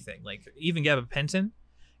of anything, like even gabapentin.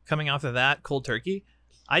 Coming off of that cold turkey,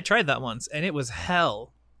 I tried that once and it was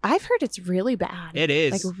hell. I've heard it's really bad. It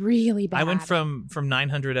is like really bad. I went from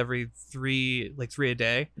 900 every three a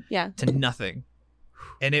day yeah. to nothing,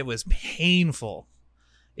 and it was painful.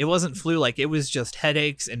 It wasn't flu-like; it was just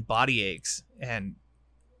headaches and body aches, and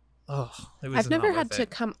it was. I've never not had worth to it.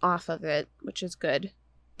 come off of it, which is good.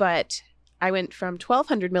 But I went from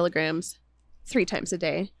 1,200 milligrams 3 times a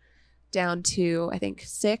day down to I think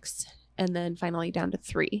 6, and then finally down to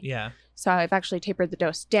 3. Yeah, So I've actually tapered the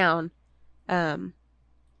dose down.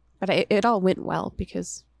 But it all went well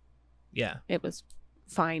because yeah. it was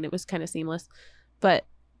fine. It was kind of seamless. But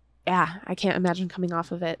yeah, I can't imagine coming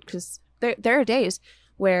off of it because there are days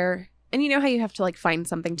where And you know how you have to like find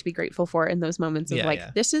something to be grateful for in those moments of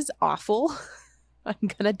this is awful. I'm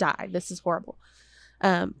going to die. This is horrible.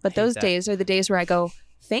 But those days are the days where I go,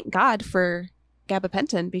 thank God for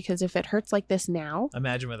gabapentin, because if it hurts like this now,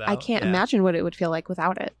 imagine without. I can't imagine what it would feel like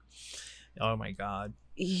without it. Oh my God.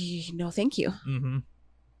 No, thank you.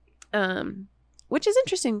 Mm-hmm. Which is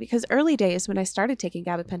interesting because early days when I started taking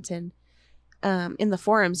gabapentin, in the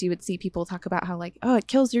forums, you would see people talk about how like, oh, it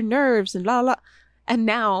kills your nerves and la la. And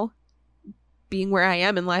now, being where I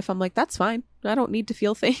am in life, I'm like, that's fine. I don't need to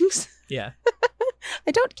feel things. Yeah.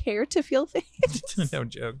 I don't care to feel things. No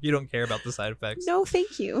joke. You don't care about the side effects. No,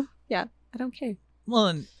 thank you. Yeah, I don't care. Well,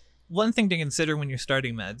 and one thing to consider when you're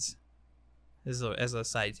starting meds, as a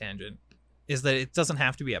side tangent, is that it doesn't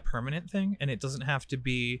have to be a permanent thing, and it doesn't have to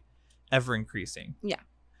be ever increasing. Yeah.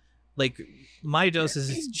 Like, my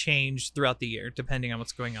doses change throughout the year, depending on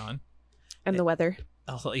what's going on. And the weather.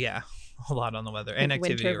 Oh, yeah. A lot on the weather. And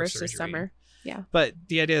activity winter or versus surgery. summer. Yeah. But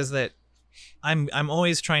the idea is that I'm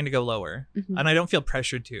always trying to go lower. Mm-hmm. And I don't feel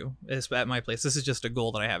pressured to at my place. This is just a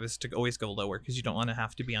goal that I have, is to always go lower, because you don't want to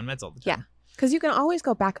have to be on meds all the time. Yeah. Because you can always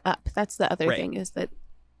go back up. That's the other thing, is that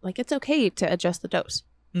like it's okay to adjust the dose.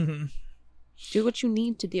 Mm-hmm. Do what you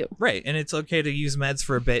need to do. Right. And it's okay to use meds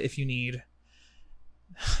for a bit if you need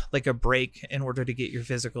like a break in order to get your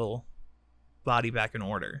physical body back in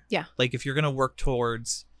order. Yeah. Like if you're going to work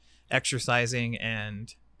towards exercising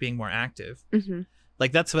and being more active,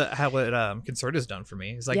 like that's what Concerta's done for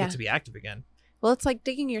me, is I get to be active again. Well, it's like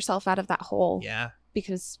digging yourself out of that hole. Yeah.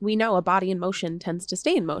 Because we know a body in motion tends to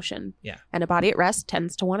stay in motion. Yeah. And a body at rest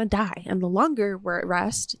tends to want to die. And the longer we're at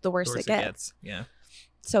rest, the worse it gets. Yeah.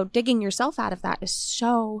 So digging yourself out of that is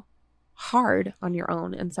so hard on your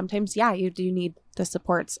own. And sometimes, you do need the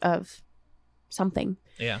supports of something.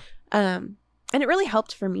 Yeah. And it really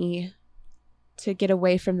helped for me to get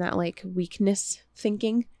away from that like weakness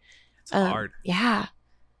thinking. It's hard. Yeah.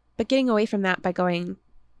 But getting away from that by going,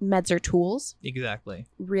 meds are tools. Exactly.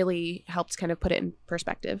 Really helps kind of put it in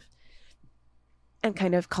perspective and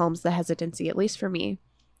kind of calms the hesitancy, at least for me.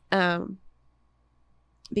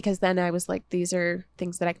 Because then I was like, these are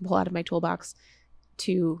things that I can pull out of my toolbox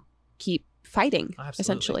to keep fighting,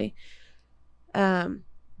 essentially.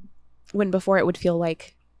 When before it would feel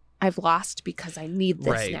like I've lost because I need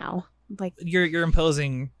this now. Like you're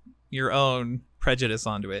imposing your own prejudice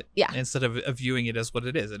onto it, instead of viewing it as what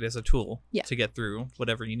it is. It is a tool to get through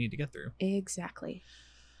whatever you need to get through. Exactly.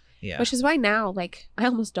 Yeah. Which is why now, like, I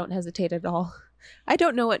almost don't hesitate at all. I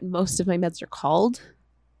don't know what most of my meds are called.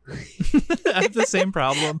 I have the same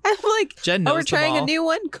problem. I'm like, Jen knows we're trying a new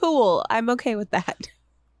one? Cool. I'm okay with that.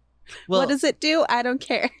 Well, what does it do? I don't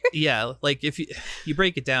care. Yeah. Like if you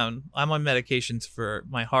break it down, I'm on medications for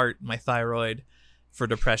my heart, my thyroid, for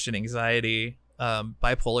depression, anxiety,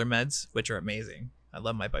 bipolar meds, which are amazing. I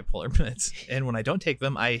love my bipolar meds. And when I don't take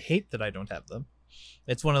them, I hate that I don't have them.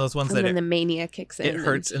 It's one of those ones and then the mania kicks in. It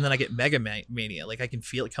hurts, and then I get mega mania. Like I can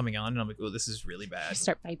feel it coming on, and I'm like, "Oh, this is really bad." I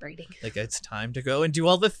start vibrating. Like it's time to go and do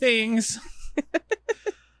all the things.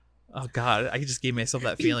 Oh God, I just gave myself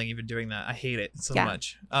that feeling even doing that. I hate it so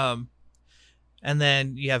much. And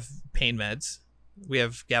then you have pain meds. We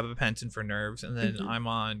have gabapentin for nerves, and then I'm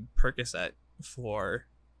on Percocet for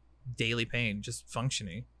daily pain, just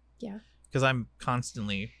functioning. Yeah. Because I'm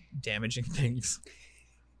constantly damaging things.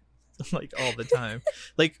 Like all the time.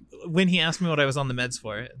 Like when he asked me what I was on the meds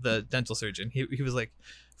for, the dental surgeon, he was like,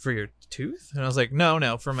 for your tooth? And I was like,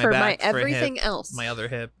 no, for my back, for everything hip, else, my other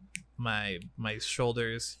hip, my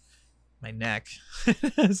shoulders, my neck.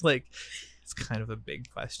 It's like, it's kind of a big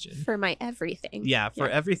question. For my everything. Yeah, for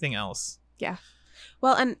everything else. Yeah.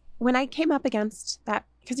 Well, and when I came up against that,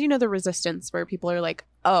 because you know the resistance where people are like,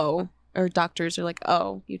 oh, or doctors are like,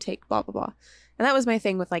 oh, you take blah blah blah, and that was my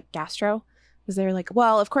thing with like gastro. Because they're like,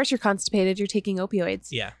 well, of course you're constipated. You're taking opioids.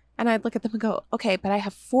 Yeah. And I'd look at them and go, okay, but I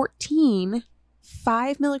have 14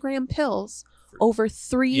 5-milligram pills over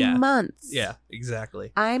 3 months. Yeah,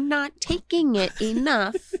 exactly. I'm not taking it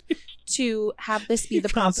enough to have this be the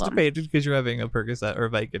problem. Constipated because you're having a Percocet or a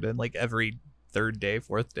Vicodin like every third day,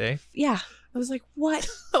 fourth day. Yeah. I was like, what?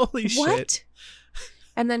 Holy shit.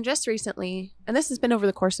 And then just recently, and this has been over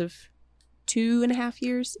the course of 2.5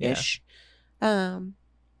 years-ish. Yeah,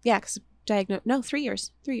 because 3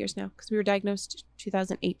 years now, because we were diagnosed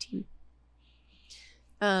 2018.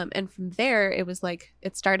 And from there it was like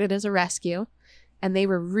it started as a rescue, and they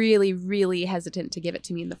were really, really hesitant to give it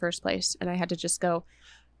to me in the first place, and I had to just go,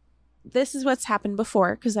 this is what's happened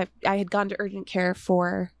before, because I had gone to urgent care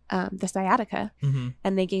for the sciatica,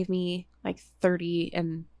 and they gave me like 30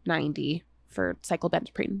 and 90 for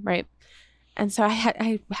cyclobenzaprine, right? And so I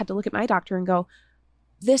had to look at my doctor and go,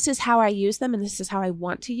 this is how I use them and this is how I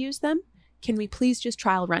want to use them. Can we please just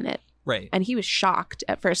trial run it? Right. And he was shocked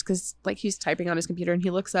at first because like he's typing on his computer and he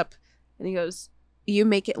looks up and he goes, you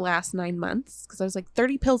make it last 9 months? Because I was like,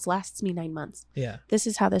 30 pills lasts me 9 months. Yeah. This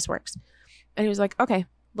is how this works. And he was like, okay,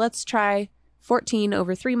 let's try 14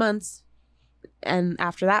 over 3 months. And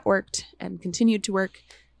after that worked and continued to work,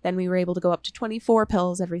 then we were able to go up to 24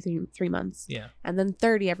 pills every 3 months. Yeah. And then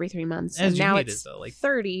 30 every 3 months. As and you now need it's it, though, like,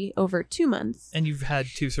 30 over 2 months. and you've had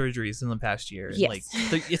 2 surgeries in the past year. And Yes.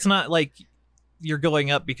 like it's not like you're going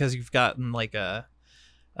up because you've gotten like an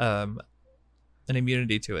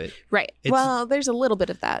immunity to it. Right. Well, there's a little bit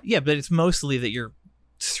of that. Yeah, but it's mostly that your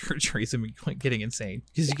surgeries have been getting insane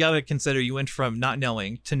because you got to consider you went from not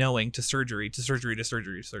knowing to surgery to surgery to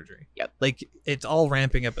surgery to surgery. Yep. Like it's all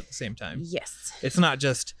ramping up at the same time. Yes. It's not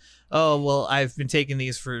just, oh, well, I've been taking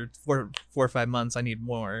these for 4 or 5 months. I need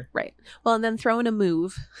more. Right. Well, and then throw in a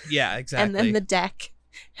move. Yeah, exactly. And then the deck.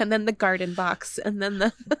 And then the garden box. And then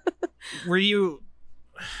the... Were you,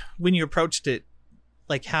 when you approached it,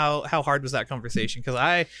 like how hard was that conversation?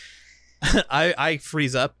 Because I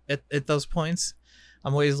freeze up at those points.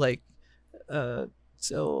 I'm always like,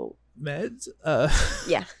 so meds?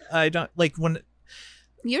 Yeah. I don't, like when...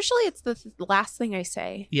 Usually it's the last thing I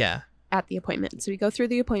say. Yeah. At the appointment. So we go through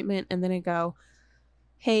the appointment and then I go,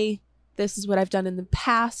 hey, this is what I've done in the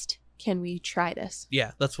past. Can we try this?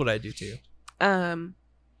 Yeah, that's what I do too.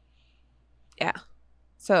 Yeah.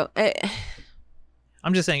 So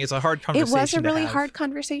I'm just saying it's a hard conversation. It was a really hard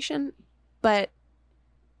conversation, but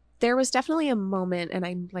there was definitely a moment, and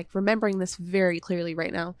I'm like remembering this very clearly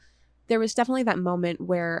right now. There was definitely that moment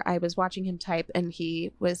where I was watching him type and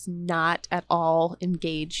he was not at all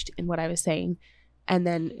engaged in what I was saying. And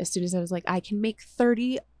then as soon as I was like, I can make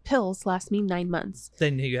 30 pills last me 9 months.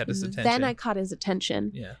 Then you had his attention. Then I caught his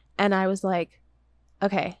attention. Yeah. And I was like,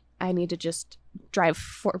 okay, I need to just drive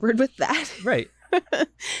forward with that. Right.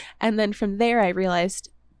 And then from there, I realized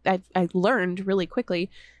I learned really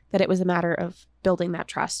quickly that it was a matter of building that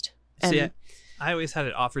trust. And see, I always had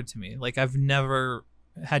it offered to me. Like I've never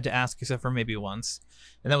had to ask except for maybe once.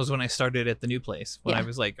 And that was when I started at the new place. When I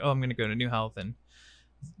was like, oh, I'm going to go to New Health. And,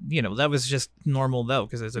 you know, that was just normal though,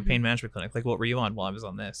 because it's a pain management clinic. Like, what were you on? Well, I was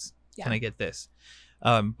on this. Yeah. Can I get this?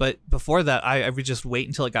 But before that, I would just wait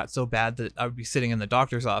until it got so bad that I would be sitting in the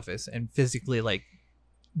doctor's office and physically like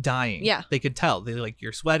dying. Yeah. They could tell. They're like,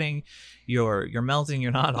 you're sweating, you're melting,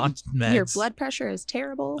 you're not on meds. Your blood pressure is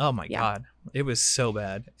terrible. Oh my God. It was so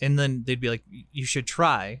bad. And then they'd be like, you should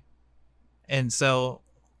try. And so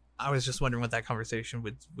I was just wondering what that conversation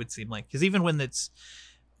would seem like. Because even when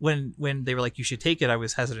they were like, you should take it, I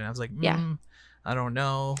was hesitant. I was like, I don't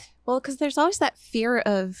know. Well, because there's always that fear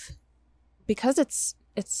of, because it's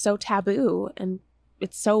so taboo and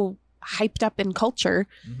it's so hyped up in culture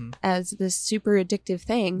as this super addictive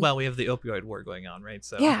thing. Well, we have the opioid war going on, right?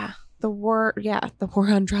 So the war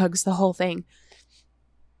on drugs, the whole thing.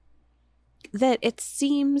 That it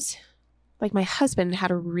seems like my husband had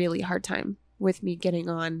a really hard time with me getting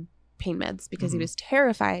on pain meds because he was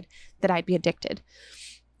terrified that I'd be addicted,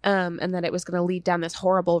 and that it was going to lead down this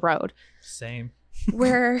horrible road. Same.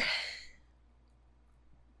 And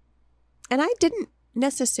I didn't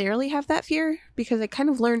necessarily have that fear because I kind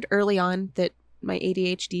of learned early on that my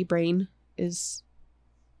ADHD brain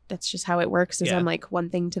that's just how it works. I'm like one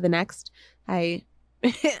thing to the next. I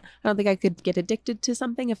don't think I could get addicted to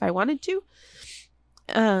something if I wanted to.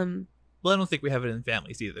 Well, I don't think we have it in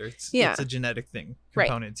families either. It's a genetic thing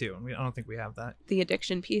component too. And I don't think we have that. The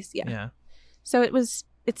addiction piece. Yeah. Yeah. So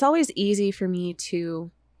it's always easy for me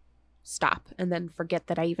to stop and then forget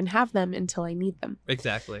that I even have them until I need them.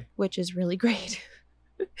 Exactly. Which is really great.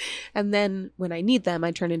 And then when I need them,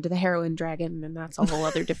 I turn into the heroin dragon, and that's a whole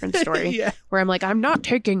other different story. Where I'm like, I'm not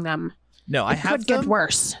taking them. No, I have them. It could get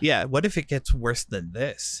worse. Yeah. What if it gets worse than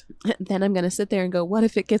this? Then I'm going to sit there and go, what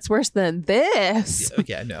if it gets worse than this?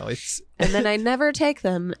 Yeah, no, it's... And then I never take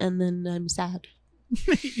them, and then I'm sad.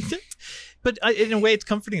 But in a way, it's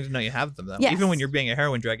comforting to know you have them, though. Yes. Even when you're being a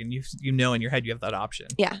heroin dragon, you know in your head you have that option.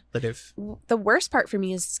 Yeah. But if... The worst part for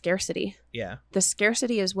me is scarcity. Yeah. The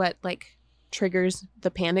scarcity is what, like, triggers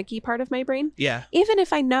the panicky part of my brain. Yeah. Even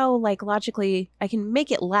if I know, like, logically, I can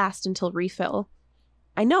make it last until refill.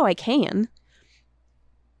 I know I can.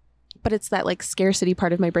 But it's that, like, scarcity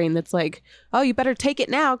part of my brain that's like, oh, you better take it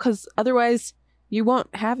now because otherwise you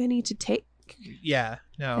won't have any to take. Yeah.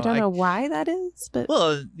 No. I don't know why that is, but...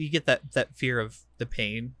 Well, you get that fear of the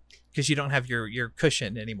pain because you don't have your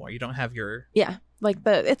cushion anymore. You don't have your... Yeah. Like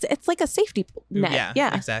it's like a safety net.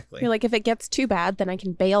 Yeah, exactly. You're like, if it gets too bad, then I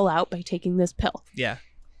can bail out by taking this pill. Yeah.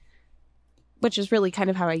 Which is really kind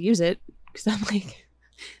of how I use it. Because I'm like,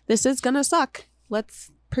 this is going to suck.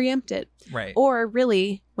 let's preempt it. Right. Or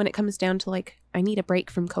really, when it comes down to like, I need a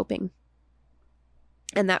break from coping.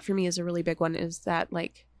 And that for me is a really big one, is that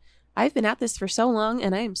like, I've been at this for so long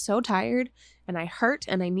and I am so tired and I hurt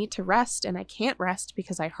and I need to rest and I can't rest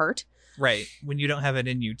because I hurt. Right. When you don't have it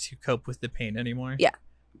in you to cope with the pain anymore. Yeah.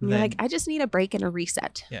 And you're Then- like, I just need a break and a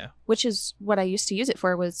reset. Yeah. Which is what I used to use it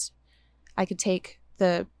for, was I could take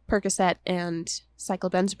the Percocet and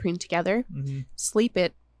cyclobenzaprine together, Mhm. sleep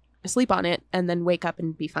on it, and then wake up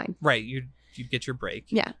and be fine. Right. You get your break.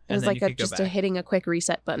 Yeah. It And was then like you could go just a back. hitting a quick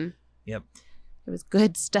reset button. Yep. It was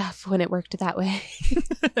good stuff when it worked that way.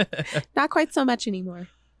 Not quite so much anymore.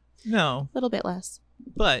 No, A little bit less.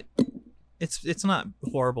 but it's not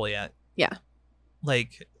horrible yet. Yeah.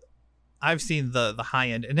 Like, I've seen the high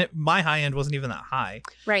end, and my high end wasn't even that high.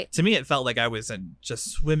 Right. To me, it felt like I was just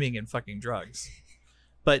swimming in fucking drugs.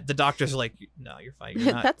 But the doctors are like, no, you're fine.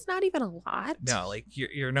 You're not. That's not even a lot. No, like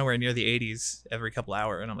you're nowhere near the 80s every couple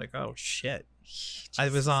hours. And I'm like, oh shit. I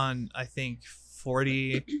was on, I think,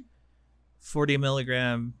 40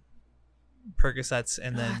 milligram Percocets,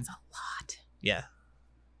 and then That's a lot. yeah,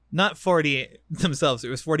 not 40 themselves. It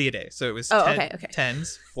was 40 a day. So it was 10, okay.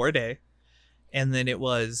 10s for a day. And then it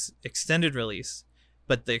was extended release.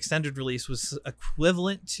 But the extended release was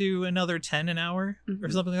equivalent to another 10 an hour or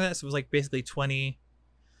something like that. So it was like basically 20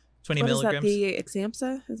 What milligrams. is that, the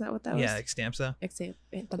Xamsa? Is that what that was? Yeah, Xtampza.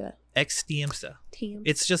 Xtampza. Team.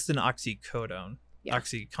 It's just an oxycodone. Yeah.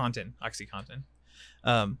 Oxycontin.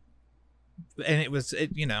 And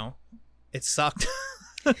it sucked.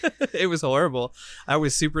 It was horrible. I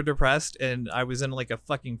was super depressed, and I was in like a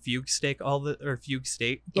fucking fugue state all the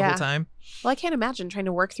Yeah. time. Well, I can't imagine trying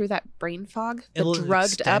to work through that brain fog. The It'll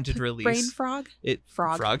drugged up extended release. brain frog.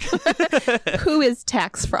 Frog. Who is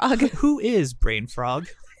Tax Frog? Who is Brain Frog?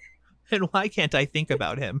 And why can't I think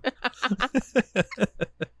about him?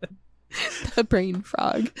 The brain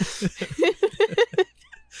frog.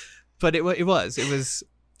 But it was,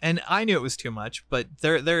 and I knew it was too much. But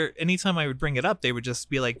they're anytime I would bring it up, they would just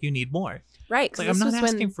be like, "You need more." Right. It's like, I'm not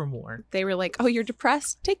asking for more. They were like, "Oh, you're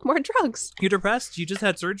depressed? Take more drugs." You're depressed? You just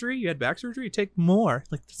had surgery? You had back surgery? Take more.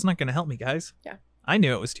 Like, that's not going to help me, guys. Yeah. I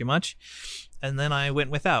knew it was too much. And then I went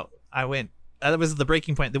without. That was the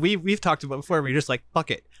breaking point that we've talked about before. We're just like, fuck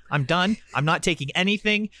it. I'm done. I'm not taking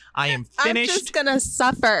anything. I am finished. I'm just going to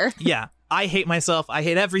suffer. Yeah. I hate myself. I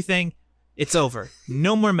hate everything. It's over.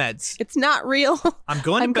 No more meds. It's not real. I'm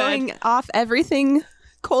going to I'm bed. going off everything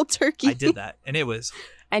cold turkey. I did that. And it was.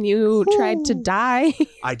 And you tried to die.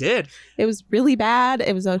 I did. It was really bad.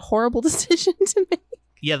 It was a horrible decision to make.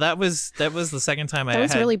 Yeah, that was the second time I had. That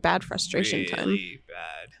was really bad frustration time. Really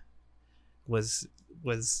bad. Was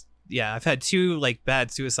yeah, I've had 2 like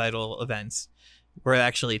bad suicidal events where I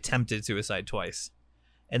actually attempted suicide twice.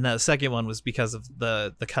 And the second one was because of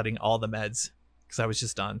the cutting all the meds, because I was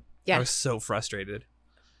just done. Yeah. I was so frustrated.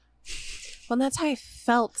 Well, and that's how I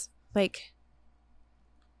felt like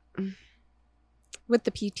with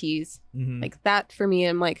the PTs. Mhm. Like that for me,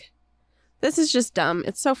 I'm like, this is just dumb.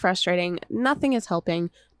 It's so frustrating. Nothing is helping.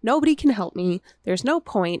 Nobody can help me. There's no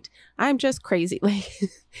point. I'm just crazy. Like,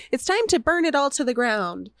 it's time to burn it all to the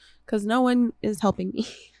ground because no one is helping me,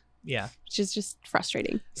 Yeah. which is just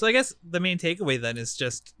frustrating. So I guess the main takeaway then is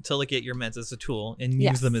just to look at your meds as a tool and use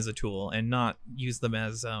Yes. them as a tool and not use them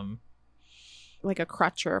as Like a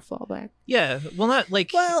crutch or a fallback. yeah, well, not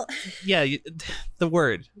like yeah, the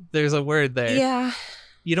word. There's a word there. Yeah.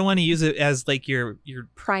 You don't want to use it as like your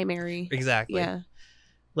Primary. exactly. Yeah.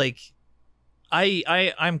 Like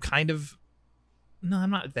I'm kind of no, I'm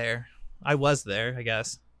not there. I was there, I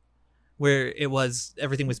guess. Where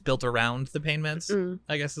everything was built around the pain meds, Mm.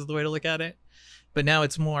 I guess is the way to look at it. But now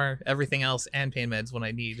it's more everything else and pain meds when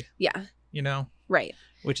I need, Yeah. Right.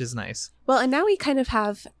 which is nice. Well, and now we kind of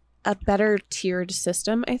have a better tiered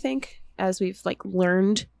system, I think, as we've like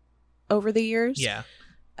learned over the years. Yeah.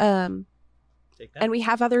 Take that. And we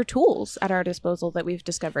have other tools at our disposal that we've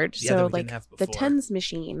discovered. Yeah, that So we like didn't have the before. TENS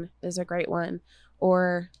machine is a great one,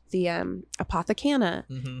 or the Apothecana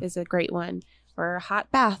Mhm. is a great one, or a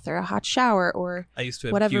hot bath or a hot shower or I used to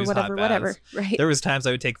have whatever. baths. Right. There was times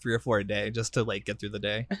I would take 3 or 4 a day just to like get through the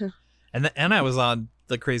day. Uh-huh. And I was on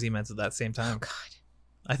the crazy meds at that same Oh time. God.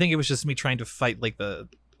 I think it was just me trying to fight like the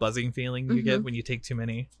buzzing feeling you get when you take too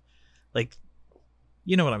many. Like,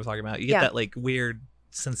 you know what I'm talking about. You get Yeah. that like weird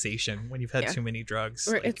sensation when you've had Yeah. too many drugs.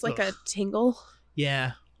 Or it's like a tingle,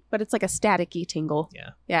 yeah. but it's like a staticky tingle.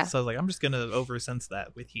 Yeah. Yeah. So I was like, I'm just gonna oversense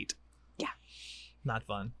that with heat. Yeah. Not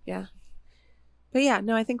fun. But yeah,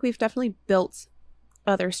 no, I think we've definitely built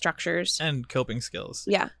other structures. And coping skills.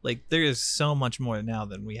 Yeah. Like there is so much more now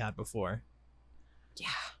than we had before. Yeah.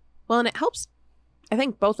 Well, and it helps I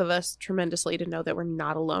think both of us tremendously to know that we're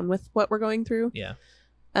not alone with what we're going through. Yeah.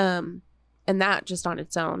 And that just on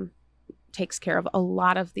its own takes care of a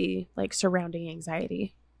lot of the like surrounding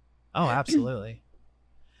anxiety. Oh, absolutely.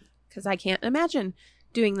 Because I can't imagine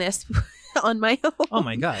doing this on my own. Oh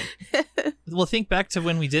my God. Well, think back to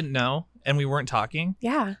when we didn't know and we weren't talking.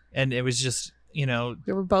 Yeah. And it was just, you know,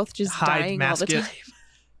 we were both just dying all the time.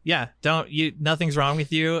 Yeah. Nothing's wrong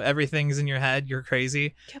with you. Everything's in your head. You're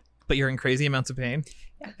crazy, but you're in crazy amounts of pain.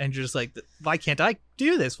 Yeah. And you're just like, why can't I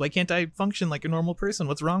do this? Why can't I function like a normal person?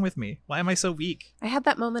 What's wrong with me? Why am I so weak? I had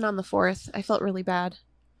that moment on the 4th. I felt really bad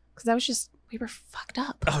because we were fucked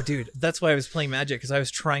up. Oh, dude. That's why I was playing Magic, because I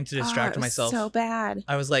was trying to distract myself. So bad.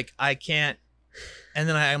 I was like, I can't. And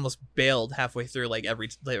then I almost bailed halfway through, like every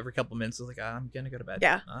couple minutes. I was like, I'm going to go to bed.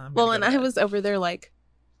 Yeah. And I was over there like,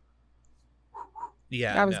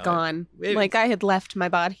 yeah, I was gone. Like I had left my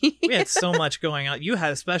body. We had so much going on. You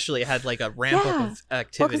especially had like a ramp up of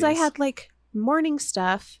activities. Well, because I had like morning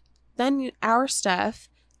stuff, then our stuff,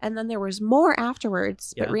 and then there was more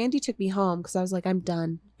afterwards. But Randy took me home because I was like, I'm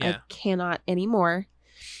done. I cannot anymore.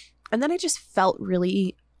 And then I just felt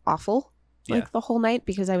really awful like the whole night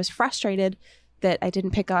because I was frustrated that I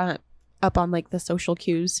didn't pick up on like the social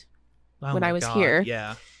cues when I was here.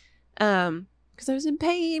 Yeah. Because I was in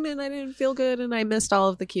pain and I didn't feel good and I missed all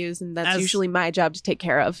of the cues, and that's usually my job to take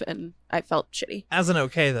care of, and I felt shitty. As an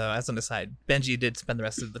aside, Benji did spend the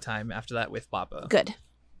rest of the time after that with Papa. Good.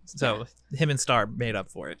 So him and Star made up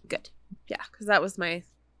for it. Good. Yeah, because that was my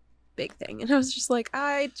big thing, and I was just like,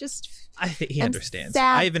 he understands.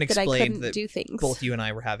 I even explained that do things. Both you and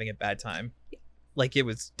I were having a bad time. Like it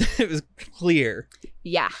was clear.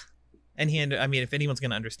 Yeah. And if anyone's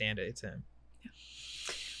gonna understand it, it's him.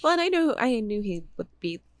 Well, and I knew he would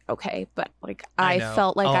be okay, but like I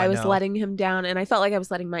felt like I was letting him down, and I felt like I was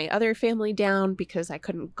letting my other family down because I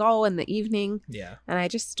couldn't go in the evening. Yeah. And I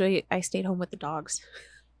stayed home with the dogs.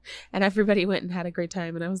 And everybody went and had a great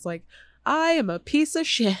time, and I was like, I am a piece of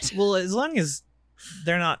shit. Well, as long as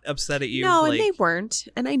they're not upset at you. No, and they weren't,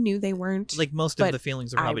 and I knew they weren't. Like most of the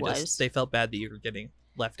feelings are probably just they felt bad that you were getting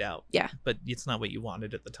left out. Yeah. But it's not what you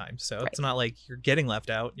wanted at the time. So it's not like you're getting left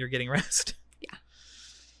out, you're getting rest. Yeah.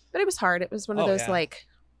 But it was hard. It was one of those like,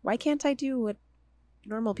 why can't I do what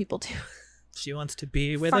normal people do? She wants to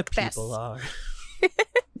be where the people are.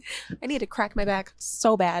 I need to crack my back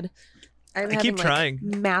so bad. I keep trying.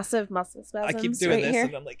 Massive muscle spasms. I keep doing this here.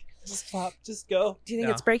 and I'm like, just stop, just go. Do you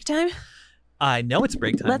think it's break time? I know it's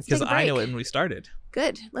break time because I know it when we started.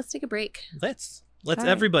 Good. Let's take a break. Let's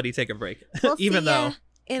everybody take a break. We'll even though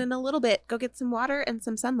in a little bit, go get some water and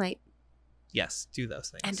some sunlight. Yes, do those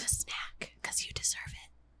things. And a snack because you deserve it.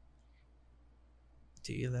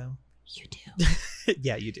 Do you though? You do.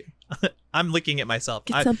 Yeah, you do. I'm looking at myself.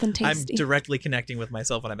 Get something tasty. I'm directly connecting with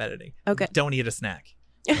myself when I'm editing. Okay. Don't eat a snack.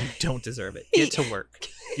 You don't deserve it. Get to work.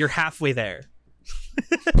 You're halfway there.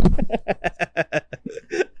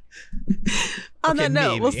 On that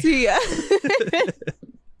note, we'll see ya.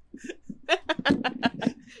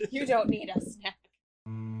 You don't need a snack.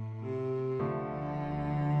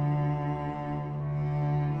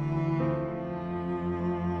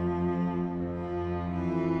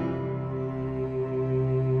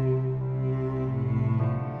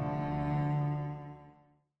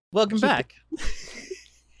 Welcome back.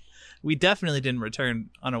 We definitely didn't return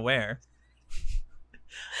unaware.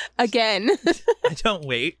 Again. I don't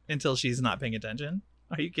wait until she's not paying attention.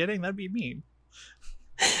 Are you kidding? That'd be mean.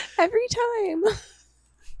 Every time.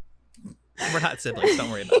 We're not siblings. Don't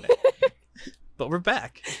worry about it. But we're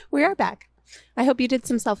back. We are back. I hope you did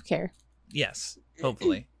some self-care. Yes,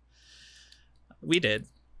 hopefully. We did.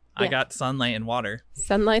 Yeah. I got sunlight and water.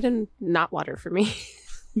 Sunlight and not water for me.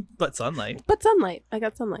 But sunlight. I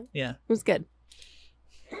got sunlight. Yeah. It was good.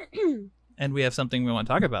 And we have something we want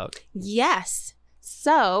to talk about. Yes.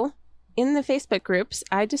 So, in the Facebook groups,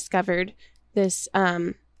 I discovered this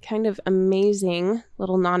kind of amazing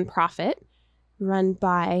little nonprofit run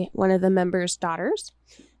by one of the members' daughters.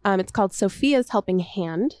 It's called Sophia's Helping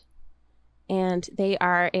Hand. And they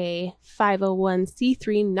are a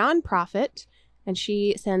 501c3 nonprofit. And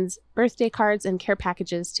she sends birthday cards and care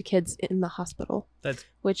packages to kids in the hospital.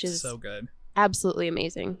 Which is so good. Absolutely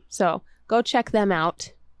amazing. So go check them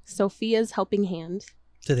out. Sophia's Helping Hand.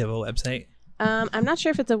 Do they have a website? I'm not sure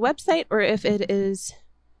if it's a website or if it's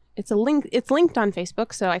a link. It's linked on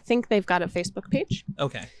Facebook, so I think they've got a Facebook page.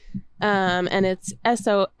 Okay. And it's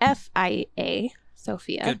SOFIA,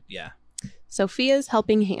 Sophia. Good, yeah. Sophia's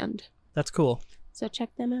Helping Hand. That's cool. So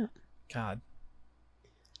check them out. God.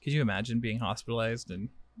 Could you imagine being hospitalized and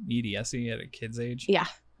EDSy at a kid's age? Yeah.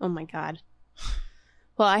 Oh my God.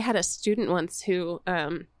 Well, I had a student once who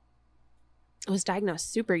was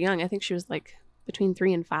diagnosed super young. I think she was like between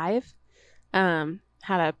 3 and 5. Had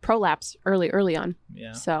a prolapse early on.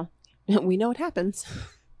 Yeah. So we know what happens.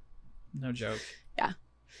 No joke. Yeah.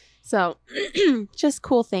 So just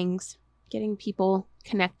cool things. Getting people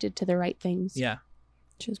connected to the right things. Yeah.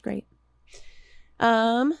 Which is great.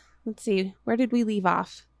 Let's see. Where did we leave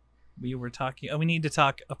off? We were talking. Oh, we need to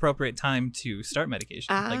talk appropriate time to start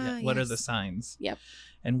medication. Like, what are the Yes. signs? Yep.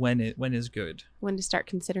 And when is good? When to start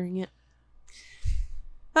considering it.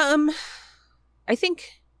 I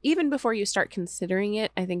think even before you start considering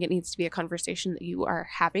it, I think it needs to be a conversation that you are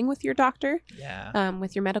having with your doctor, Yeah.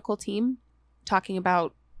 with your medical team, talking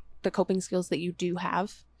about the coping skills that you do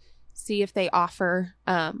have. See if they offer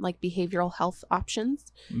like behavioral health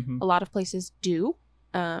options. Mm-hmm. A lot of places do,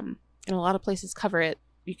 and a lot of places cover it.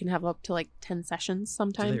 You can have up to like 10 sessions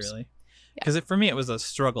sometimes. Do they really? Because for me, it was a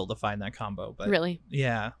struggle to find that combo. But Really?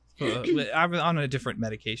 yeah, I was on a different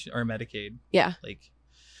medication or Medicaid. Yeah. Like,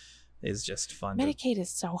 it's just fun. Medicaid is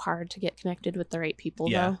so hard to get connected with the right people,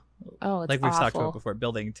 Yeah. though. Oh, it's like we've talked awful. about before,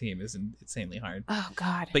 building a team is insanely hard. Oh,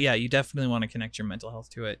 God. But yeah, you definitely want to connect your mental health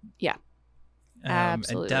to it. Yeah.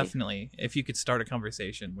 Absolutely. And definitely, if you could start a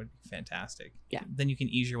conversation, would be fantastic. Yeah. Then you can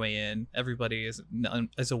ease your way in. Everybody is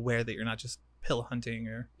aware that you're not just pill hunting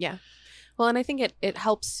or. Yeah. Well, and I think it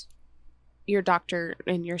helps your doctor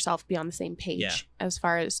and yourself be on the same page as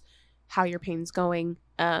far as how your pain's going,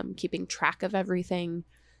 keeping track of everything,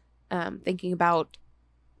 thinking about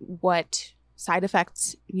what side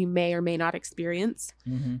effects you may or may not experience.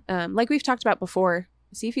 Mm-hmm. Like we've talked about before,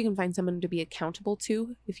 see if you can find someone to be accountable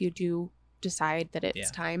to if you do decide that it's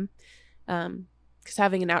time. Because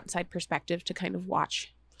having an outside perspective to kind of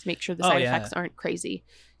watch to make sure the side effects aren't crazy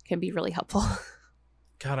can be really helpful.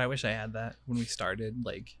 God, I wish I had that when we started.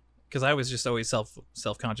 Like, because I was just always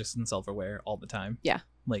self-conscious and self-aware all the time. Yeah.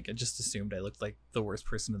 Like, I just assumed I looked like the worst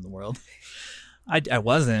person in the world. I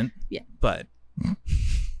wasn't. Yeah. But.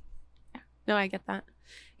 No, I get that.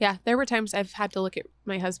 Yeah, there were times I've had to look at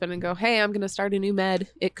my husband and go, hey, I'm going to start a new med.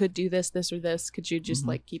 It could do this, this, or this. Could you just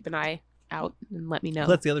like keep an eye out and let me know?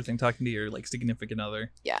 That's the other thing, talking to your like significant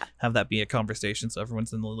other. Yeah. Have that be a conversation so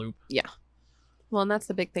everyone's in the loop. Yeah. Well, and that's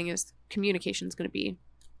the big thing is communication is going to be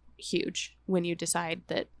huge when you decide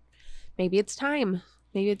that maybe it's time.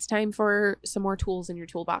 Maybe it's time for some more tools in your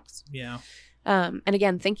toolbox. Yeah. And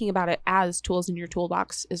again, thinking about it as tools in your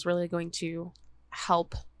toolbox is really going to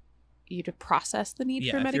help you to process the need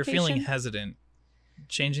for medication. If you're feeling hesitant,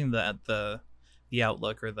 changing the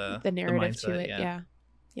outlook or the narrative mindset, to it.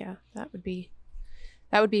 Yeah. That would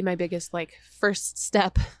be my biggest like first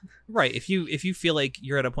step. Right. If you feel like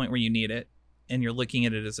you're at a point where you need it and you're looking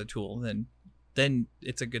at it as a tool, then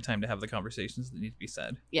it's a good time to have the conversations that need to be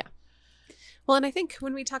said. Yeah. Well, and I think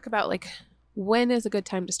when we talk about like when is a good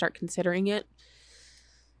time to start considering it,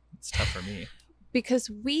 it's tough for me because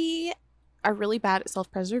we are really bad at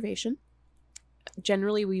self-preservation.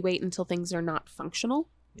 Generally, we wait until things are not functional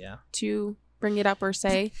to bring it up or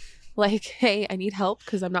say like, hey, I need help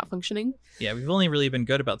because I'm not functioning. Yeah, we've only really been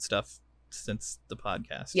good about stuff since the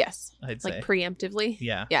podcast. Yes. I'd like say. Preemptively.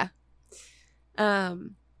 Yeah. Yeah.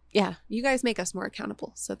 Yeah, you guys make us more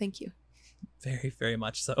accountable, so thank you. Very, very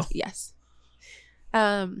much so. Yes.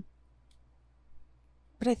 But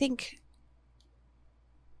I think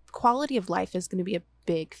quality of life is going to be a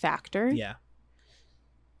big factor. Yeah.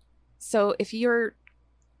 So if you're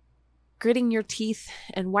gritting your teeth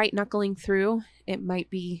and white knuckling through, it might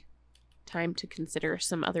be time to consider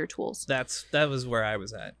some other tools. That was where I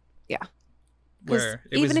was at. Yeah. Where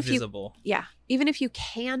it was visible. Even if you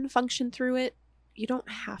can function through it, you don't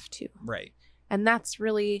have to. Right. And that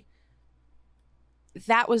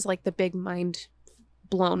was like the big mind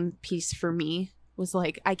blown piece for me, was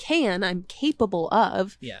like, I'm capable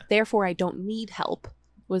of, therefore I don't need help,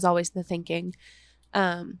 was always the thinking.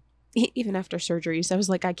 Even after surgeries, I was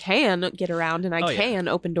like, I can get around and I can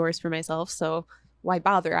open doors for myself. So why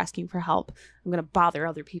bother asking for help? I'm going to bother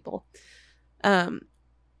other people. But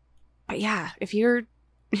yeah, if your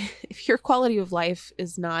quality of life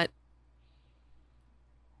is not,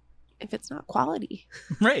 if it's not quality,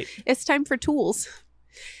 right, it's time for tools.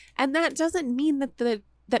 And that doesn't mean that that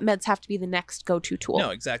meds have to be the next go-to tool. No,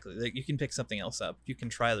 exactly. Like, you can pick something else up. You can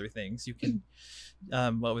try other things. You can,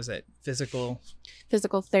 what was it? Physical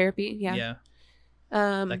therapy. Yeah. Yeah.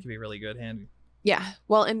 That could be really good. Handy. Yeah.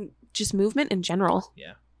 Well, and just movement in general.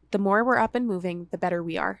 Yeah. The more we're up and moving, the better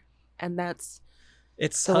we are. And that's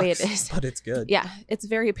the way it is. But it's good. Yeah. It's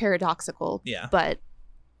very paradoxical. Yeah. But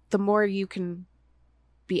the more you can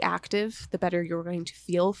be active, the better you're going to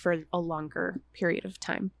feel for a longer period of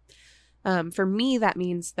time. For me, that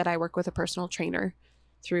means that I work with a personal trainer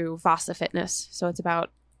through Vasa Fitness. So it's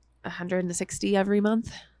about 160 every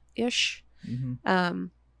month ish. Mm-hmm.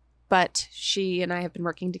 But she and I have been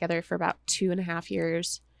working together for about 2.5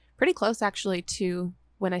 years, pretty close actually to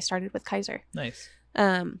when I started with Kaiser. Nice.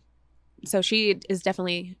 So she is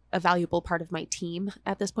definitely a valuable part of my team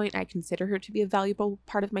at this point. I consider her to be a valuable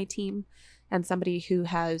part of my team and somebody who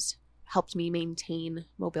has helped me maintain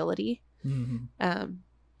mobility, Mm-hmm. and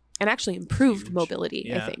actually improved Huge. mobility,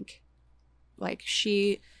 Yeah. I think. Like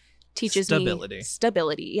she teaches Stability. me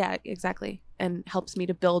stability. Yeah, exactly. And helps me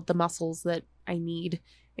to build the muscles that I need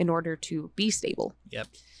in order to be stable. Yep.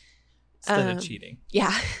 Instead of cheating.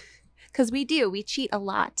 Yeah. Because we cheat a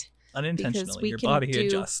lot. Unintentionally. we Your can body do-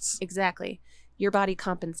 adjusts. Exactly. Your body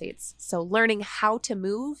compensates. So learning how to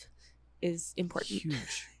move is important.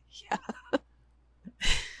 Huge. Yeah.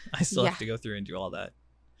 I still Yeah. have to go through and do all that.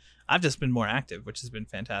 I've just been more active, which has been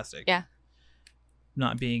fantastic. Yeah.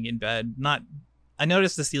 Not being in bed. I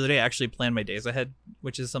noticed this the other day. I actually planned my days ahead,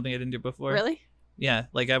 which is something I didn't do before. Really? Yeah.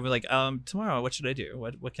 Like I was like, tomorrow, what should I do?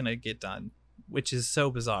 What can I get done? Which is so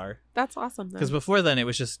bizarre. That's awesome, though. Because before then, it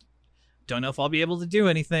was just, don't know if I'll be able to do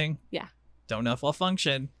anything. Yeah. Don't know if I'll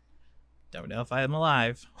function. Don't know if I'm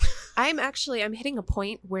alive. I'm hitting a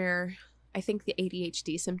point where I think the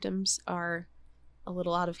ADHD symptoms are a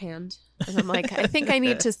little out of hand. And I'm like, I think I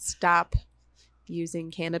need to stop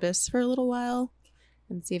using cannabis for a little while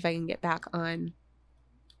and see if I can get back on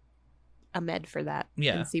a med for that.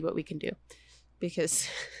 Yeah. And see what we can do. Because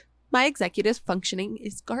my executive functioning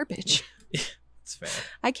is garbage. It's fair.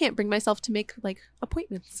 I can't bring myself to make like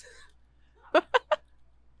appointments.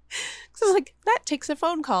 So I'm like, that takes a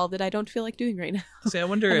phone call that I don't feel like doing right now. See, I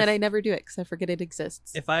wonder And if, then I never do it because I forget it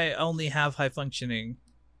exists. if I only have high functioning,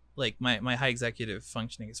 like my high executive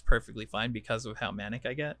functioning is perfectly fine because of how manic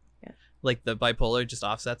I get. Yeah. Like the bipolar just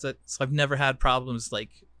offsets it. So I've never had problems like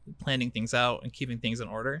planning things out and keeping things in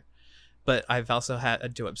order. But I've also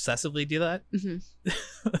had to obsessively do that.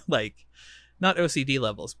 Mm-hmm. Like, not OCD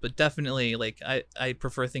levels, but definitely like I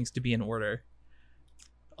prefer things to be in order.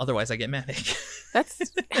 Otherwise I get manic. That's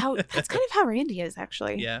kind of how Randy is,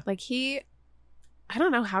 actually. Yeah. Like I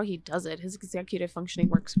don't know how he does it. His executive functioning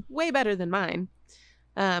works way better than mine.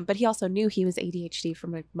 But he also knew he was ADHD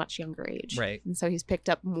from a much younger age. Right. And so he's picked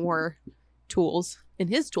up more tools in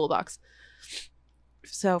his toolbox.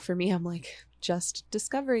 So for me, I'm like just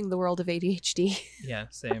discovering the world of ADHD. Yeah,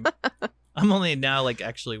 same. I'm only now like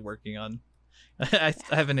actually working on I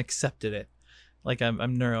haven't accepted it. Like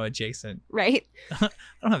I'm neuro adjacent. Right? I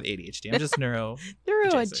don't have ADHD. I'm just neuro.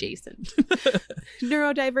 Neuro-adjacent.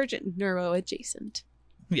 Neurodivergent. Neuro-adjacent.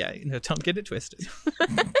 Yeah, don't get it twisted.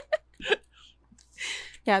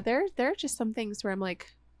 Yeah, there are just some things where I'm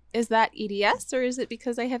like, is that EDS or is it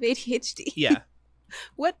because I have ADHD? Yeah.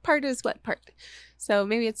 What part is what part? So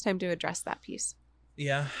maybe it's time to address that piece.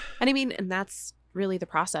 Yeah. And I mean, and that's really the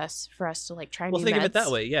process for us to like try new Think of meds. it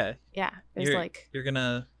that way. Yeah. Yeah. There's You're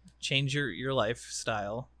gonna change your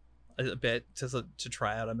lifestyle a bit to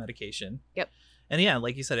try out a medication. Yep. And yeah,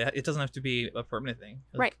 like you said, it doesn't have to be a permanent thing.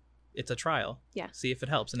 Right. It's a trial. Yeah. See if it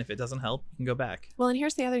helps, and if it doesn't help, you can go back. Well, and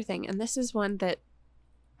here's the other thing, and this is one that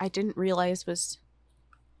I didn't realize was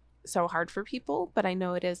so hard for people, but I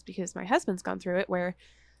know it is because my husband's gone through it, where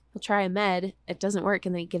he'll try a med, it doesn't work,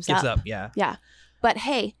 and then he gives up. Yeah. Yeah. But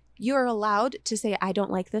hey, you're allowed to say, I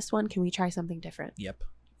don't like this one. Can we try something different? Yep.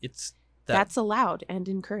 It's That's allowed and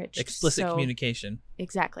encouraged. explicit communication.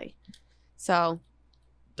 Exactly. So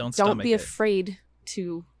Don't be it. afraid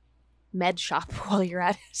to med shop while you're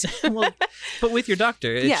at it. Well, but with your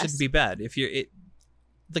doctor, it Yes. shouldn't be bad.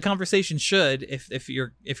 The conversation should, if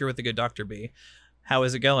you're with a good doctor, be, how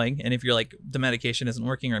is it going? And if you're like, the medication isn't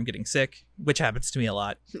working or I'm getting sick, which happens to me a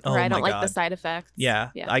lot. Or I don't my like God. the side effects. Yeah,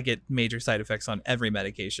 Yeah. I get major side effects on every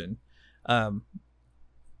medication.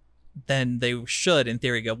 Then they should, in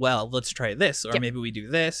theory, go, well, let's try this, or Yep. maybe we do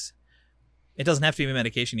this. It doesn't have to be a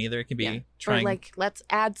medication either. It can be Yeah. trying. Or like, let's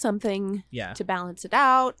add something yeah, to balance it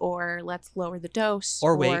out, or let's lower the dose.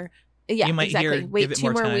 Or wait. Yeah, You might exactly. hear, Wait give it 2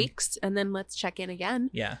 more more time. weeks and then let's check in again.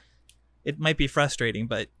 yeah. It might be frustrating,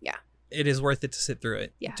 but Yeah. it is worth it to sit through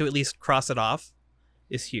it. Yeah. To at least cross it off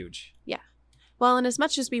is huge. Well, and as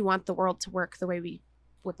much as we want the world to work the way we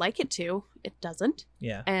would like it to, it doesn't.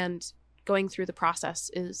 Yeah. And going through the process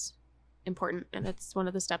is important. And it's one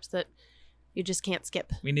of the steps that you just can't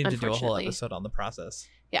skip. We need to do a whole Unfortunately. episode on the process.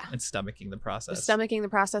 Yeah. And stomaching the process. Stomaching the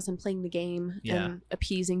process and playing the game Yeah. and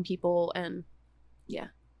appeasing people. And yeah,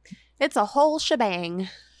 it's a whole shebang.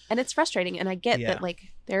 And it's frustrating. And I get Yeah. that,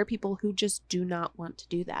 like, there are people who just do not want to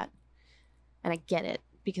do that. And I get it,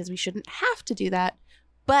 because we shouldn't have to do that.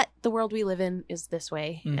 But the world we live in is this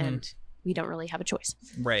way, Mhm. and we don't really have a choice.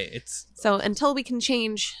 Right. It's So until we can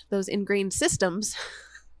change those ingrained systems,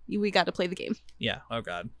 we got to play the game. Yeah. Oh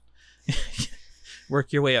God.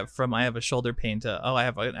 Work your way up from I have a shoulder pain to I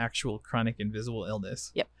have an actual chronic invisible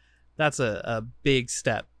illness. Yep. That's a big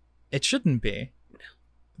step. It shouldn't be,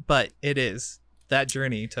 but it is. That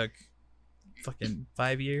journey took fucking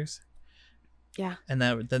 5 years. Yeah. And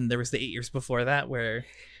then there was the 8 years before that where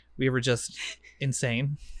we were just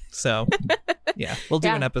insane. So yeah, we'll do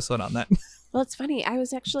an episode on that. Well, it's funny. I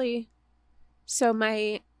was actually, so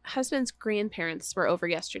my husband's grandparents were over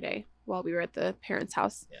yesterday while we were at the parents'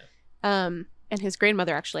 house. Yeah. And his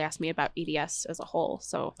grandmother actually asked me about EDS as a whole.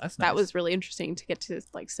 So That's that nice. was really interesting to get to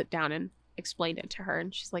like sit down and explain it to her.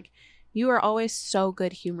 And she's like, you are always so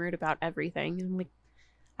good humored about everything. And I'm like,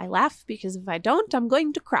 I laugh because if I don't, I'm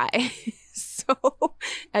going to cry. So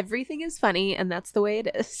everything is funny and that's the way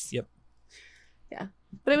it is. Yep. Yeah.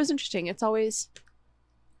 But it was interesting. It's always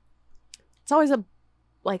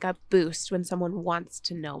a boost when someone wants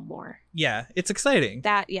to know more. Yeah, it's exciting.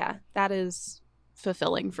 That is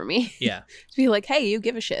fulfilling for me. Yeah. To be like, hey, you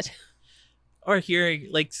give a shit. Or hearing,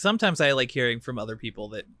 like, sometimes I like hearing from other people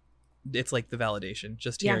that it's like the validation,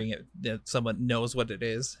 just hearing it, that someone knows what it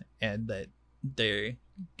is and that they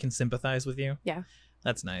can sympathize with you. Yeah.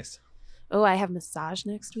 That's nice. Oh, I have massage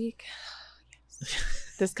next week.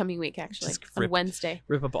 Yes. This coming week, actually, on Wednesday.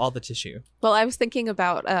 Rip up all the tissue. Well, I was thinking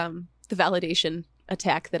about the validation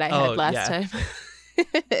attack that I had last time.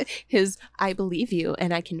 His, I believe you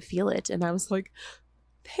and I can feel it. And I was like,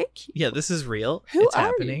 thank you. Yeah, this is real. Who it's are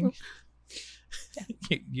happening.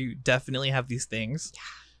 you? You definitely have these things. Yeah.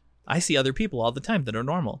 I see other people all the time that are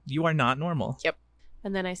normal. You are not normal. Yep.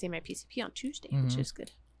 And then I see my PCP on Tuesday, which is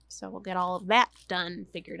good. So we'll get all of that done,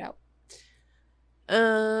 figured out.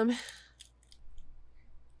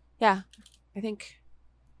 Yeah, I think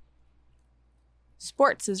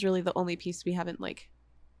sports is really the only piece we haven't like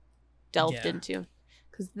delved into,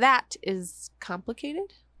 because that is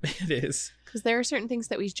complicated. It is. Because there are certain things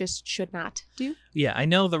that we just should not do. Yeah, I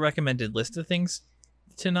know the recommended list of things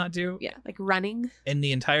to not do. Yeah, like running. And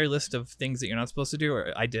the entire list of things that you're not supposed to do,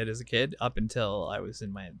 or I did as a kid up until I was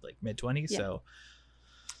in my like mid-20s. Yeah. So.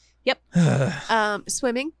 Yep.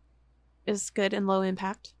 Swimming is good and low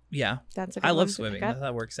impact. Yeah. That's a good I love one swimming. to pick up.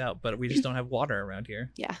 That works out, but we just don't have water around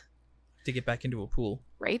here. Yeah. To get back into a pool.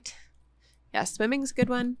 Right. Yeah, swimming's a good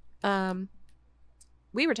one.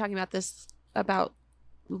 We were talking about this about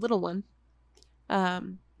little one.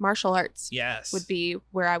 Martial arts. Yes. Would be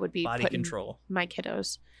where I would be body putting control. My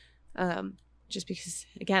kiddos. Just because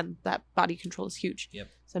again, that body control is huge. Yep.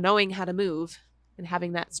 So knowing how to move and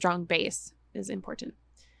having that strong base is important.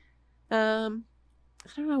 I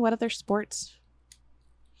don't know what other sports.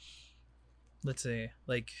 Let's see,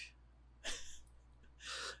 like,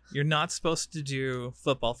 you're not supposed to do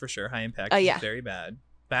football for sure. High impact is very bad.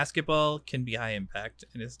 Basketball can be high impact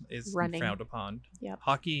and is running. Frowned upon. Yep.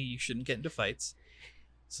 Hockey, you shouldn't get into fights,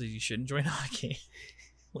 so you shouldn't join hockey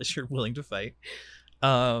unless you're willing to fight.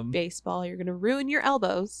 Baseball, you're gonna ruin your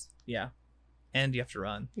elbows. Yeah, and you have to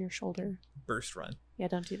run. Your shoulder. Burst run. Yeah,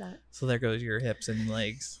 don't do that. So there goes your hips and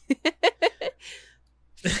legs.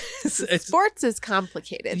 Sports is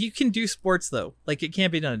complicated. You can do sports though, like it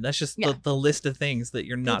can't be done. That's just the list of things that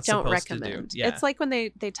you're not supposed to do. Yeah, it's like when they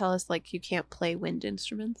tell us like you can't play wind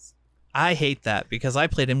instruments. I hate that because I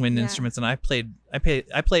played in wind instruments and I played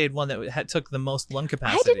one that took the most lung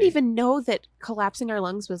capacity. I didn't even know that collapsing our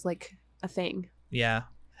lungs was like a thing. Yeah,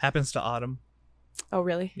 happens to Autumn. Oh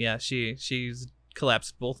really? Yeah, she's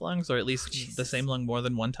collapsed both lungs, or at least the same lung more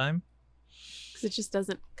than one time. It just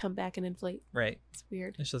doesn't come back and inflate. Right. It's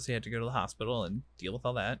weird. And so she had to go to the hospital and deal with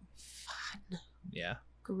all that. Fun. Yeah.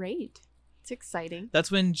 Great. It's exciting. That's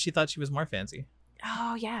when she thought she was more fancy.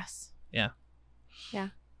 Oh, yes. Yeah. Yeah.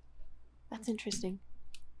 That's interesting.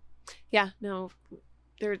 Yeah, no.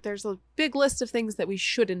 There's a big list of things that we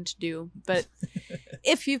shouldn't do. But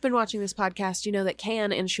if you've been watching this podcast, you know that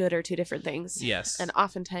can and should are two different things. Yes. And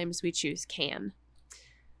oftentimes we choose can.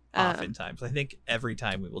 Oftentimes. I think every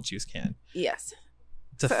time we will choose can. Yes.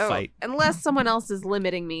 To fight. Unless someone else is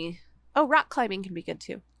limiting me. Oh, rock climbing can be good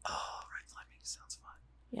too. Oh, rock climbing sounds fun.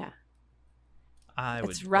 Yeah.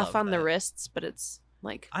 It's rough on the wrists, but it's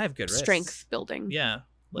like I have good strength wrists. Building. Yeah.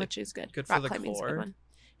 Which is good. Good rock for the climbing's core. a good one.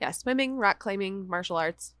 Yeah, swimming, rock climbing, martial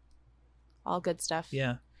arts. All good stuff.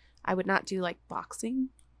 Yeah. I would not do like boxing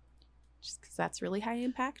just because that's really high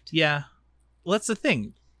impact. Yeah. Well, that's the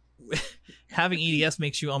thing. Having EDS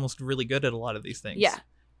makes you almost really good at a lot of these things. Yeah.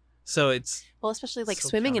 So it's especially like so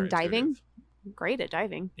swimming and diving. I'm great at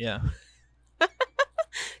diving. Yeah.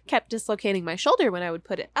 Kept dislocating my shoulder when I would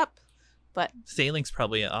put it up, but sailing's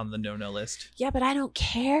probably on the no list. Yeah, but I don't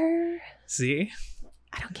care. See?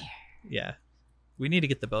 I don't care. Yeah. We need to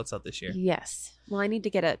get the boats out this year. Yes. Well, I need to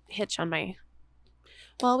get a hitch on my...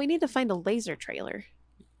 Well, we need to find a laser trailer.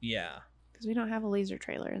 Yeah. Because we don't have a laser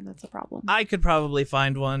trailer, and that's a problem. I could probably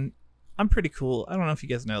find one. I'm pretty cool. I don't know if you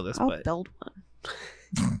guys know this, I'll but build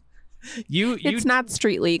one. It's not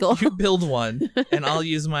street legal. You build one, and I'll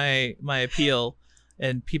use my appeal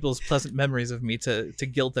and people's pleasant memories of me to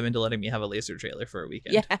guilt them into letting me have a laser trailer for a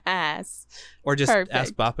weekend. Yes. Or just Perfect.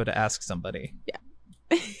 ask Bappa to ask somebody. Yeah.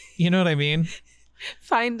 You know what I mean?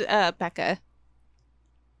 Find Becca.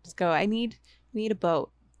 Just go, I need a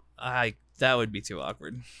boat. That would be too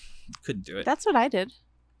awkward. Couldn't do it. That's what I did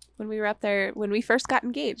when we were up there. When we first got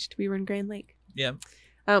engaged, we were in Grand Lake. Yeah.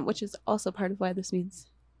 Which is also part of why this means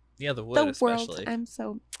Yeah, the wood the especially. world. I'm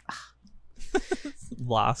so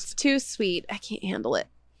Lost. too sweet. I can't handle it.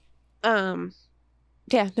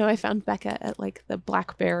 Yeah, no, I found Becca at like the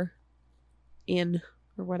Black Bear Inn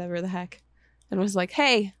or whatever the heck, and was like,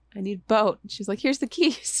 "Hey, I need a boat." And she's like, "Here's the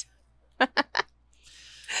keys."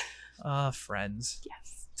 Friends.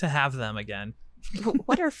 Yes. To have them again.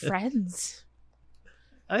 What are friends?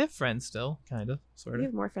 I have friends still, kind of, sort You of.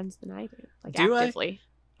 have more friends than I do. Like Do I? actively.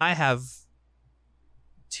 I have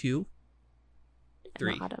 2. And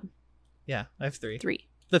 3. Autumn. Yeah, I have 3. 3.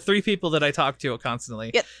 The 3 people that I talk to constantly.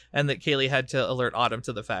 Yep. And that Kaylee had to alert Autumn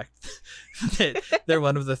to the fact that they're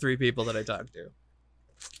one of the 3 people that I talk to.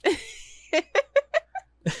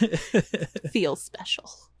 Feel special.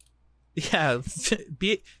 Yeah,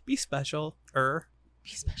 be special. Be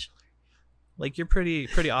special. Like, you're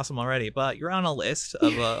pretty awesome already, but you're on a list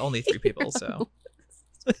of only 3 people, so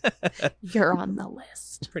You're on the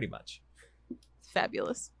list. pretty much.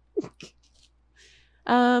 Fabulous.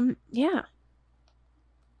 Yeah.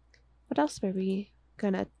 What else were we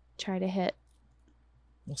gonna try to hit?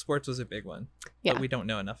 Well, sports was a big one, Yeah. but we don't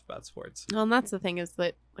know enough about sports. Well, and that's the thing is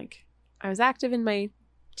that, like, I was active in my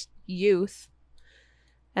youth,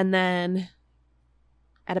 and then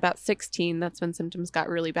at about 16, that's when symptoms got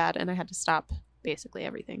really bad, and I had to stop basically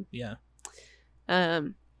everything. Yeah.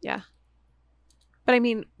 Yeah. But I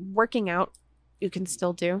mean, working out, you can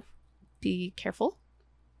still do. Be careful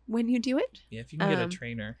when you do it. Yeah, if you can get a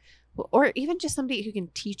trainer. Or even just somebody who can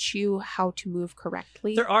teach you how to move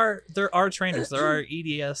correctly. There are trainers. There are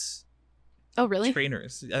EDS Oh, really?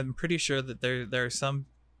 trainers. I'm pretty sure that there are some.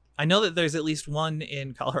 I know that there's at least one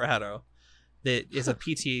in Colorado that is a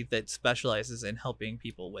PT that specializes in helping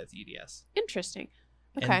people with EDS. Interesting.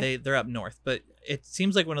 Okay. And they're up north, but it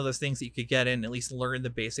seems like one of those things that you could get in, at least learn the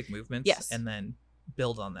basic movements, Yes. and then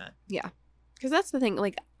build on that. Yeah. Because that's the thing.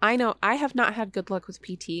 Like, I know I have not had good luck with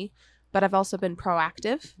PT, but I've also been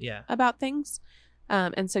proactive Yeah. about things.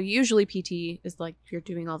 And so usually PT is like, you're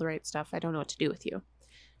doing all the right stuff. I don't know what to do with you.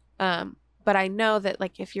 But I know that,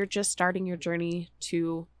 like, if you're just starting your journey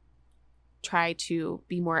to try to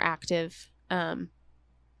be more active and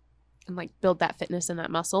like build that fitness and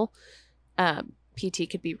that muscle, PT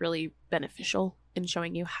could be really beneficial in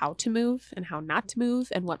showing you how to move and how not to move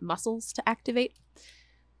and what muscles to activate.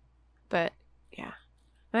 But yeah,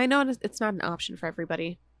 I know it's not an option for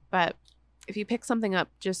everybody, but if you pick something up,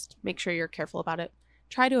 just make sure you're careful about it.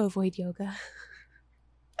 Try to avoid yoga.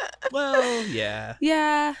 Well, yeah.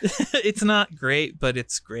 Yeah. It's not great, but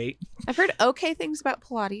it's great. I've heard okay things about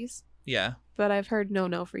Pilates, Yeah. but I've heard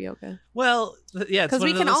no for yoga. Well, yeah, it's Because one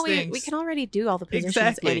we of can those always things. we can already do all the positions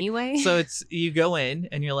Exactly. anyway. So it's you go in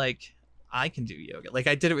and you're like, I can do yoga. Like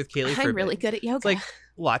I did it with Kaylee for a I'm really bit. good at yoga. It's like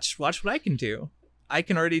watch what I can do. I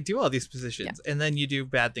can already do all these positions, and then you do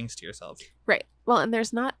bad things to yourself. Right. Well, and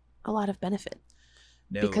there's not a lot of benefit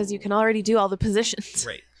No, because you can already do all the positions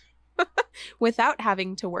right. without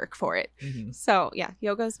having to work for it. Hmm. So yeah,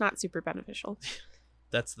 yoga is not super beneficial.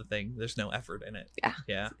 That's the thing. There's no effort in it. Yeah.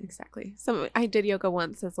 Yeah. Exactly. So I did yoga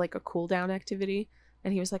once as like a cool down activity,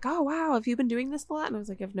 and he was like, "Oh wow, have you been doing this a lot?" And I was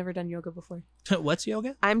like, "I've never done yoga before. What's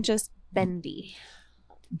yoga? I'm just bendy."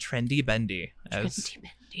 Trendy bendy, as Trendy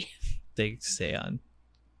bendy. they say on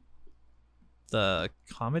the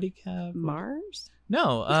comedy cab. Mars?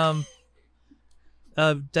 No,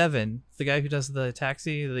 Devin, the guy who does the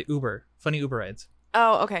taxi, the Uber, funny Uber rides.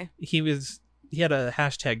 Oh, okay. He had a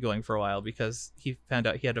hashtag going for a while because he found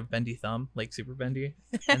out he had a bendy thumb, like super bendy,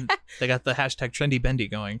 and they got the hashtag trendy bendy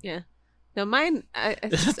going. Yeah. No, mine. I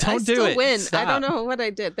Don't do still it. win. Stop. I don't know what I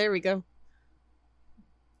did. There we go.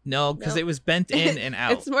 No, because No. it was bent in and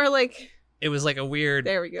out. It's more like It was like a weird.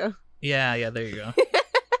 there we go. Yeah, there you go.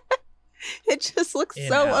 It just looks In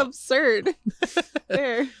so out. absurd.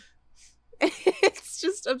 There. It's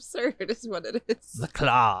just absurd, is what it is. The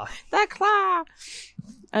claw. That claw.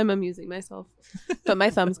 I'm amusing myself, but my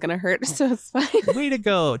thumb's gonna hurt, so it's fine. Way to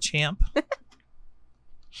go, champ. You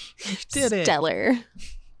did it. Stellar.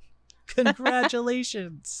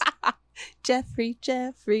 Congratulations. Jeffrey.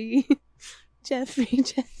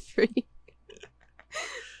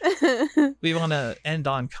 We want to end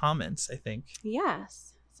on comments, I think.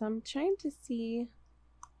 Yes. So I'm trying to see.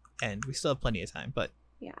 And we still have plenty of time, but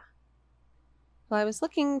Yeah. Well, I was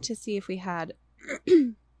looking to see if we had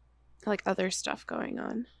like other stuff going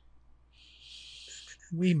on.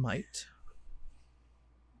 we might.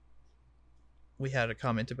 We had a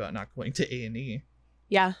comment about not going to A&E.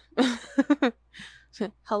 Yeah.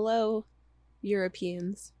 Hello,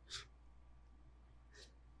 Europeans.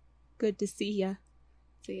 Good to see ya.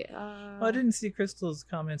 See, Oh, I didn't see Crystal's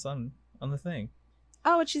comments on the thing.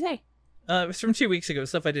 Oh, what'd she say? It was from 2 weeks ago,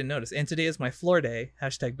 stuff I didn't notice. And today is my floor day.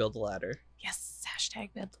 #build a ladder. Yes,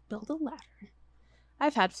 #build a ladder.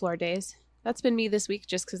 I've had floor days. That's been me this week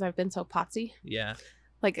just because I've been so potsy. Yeah.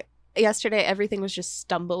 Like yesterday, everything was just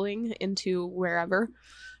stumbling into wherever.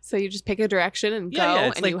 So you just pick a direction and go,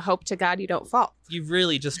 and like, you hope to God you don't fall. You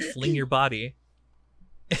really just fling your body.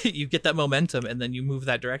 You get that momentum, and then you move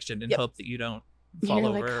that direction and hope that you don't fall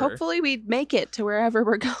over. Like, hopefully we make it to wherever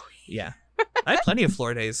we're going. Yeah. I have plenty of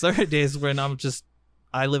floor days. There are days when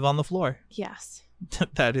I live on the floor. Yes.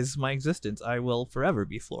 That is my existence. I will forever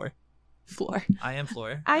be floor. Floor. I am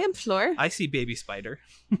floor. I am floor. I see baby spider.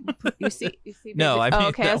 You see baby? No, I mean,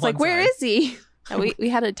 okay. I was like, where is he? And we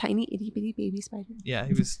had a tiny itty bitty baby spider. Yeah,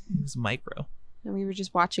 he was micro. And we were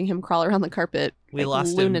just watching him crawl around the carpet. We like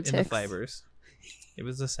lost lunatics. him in the fibers. It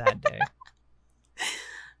was a sad day.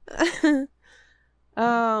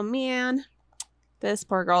 Oh man. This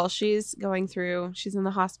poor girl, she's in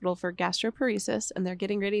the hospital for gastroparesis, and they're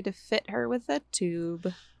getting ready to fit her with a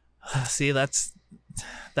tube. See, that's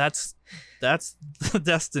the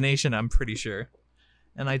destination, I'm pretty sure.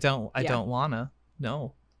 And I don't wanna.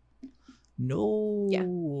 No. Yeah.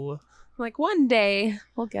 Like one day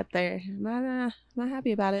we'll get there. I'm not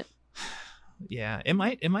happy about it. Yeah, it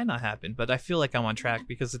might not happen, but I feel like I'm on track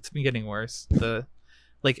because it's been getting worse.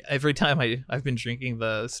 Every time I've been drinking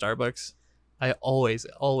the Starbucks, I always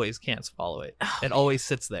can't swallow it. It always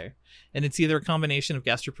sits there. And it's either a combination of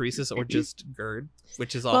gastroparesis or just GERD,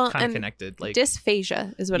 which is all kind of connected. Like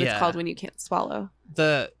dysphagia is what it's called when you can't swallow.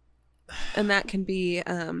 And that can be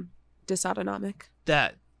dysautonomic.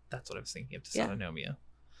 That's what I was thinking of, dysautonomia. Yeah.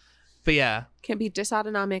 But yeah. Can be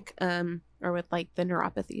dysautonomic or with like the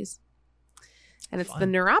neuropathies. And it's the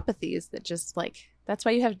neuropathies that just like, that's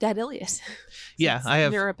why you have dead ileus. Yeah, I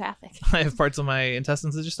have neuropathic. I have parts of my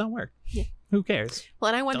intestines that just don't work. Yeah. Who cares? Well,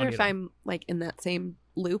 and I wonder if I'm like in that same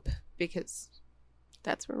loop because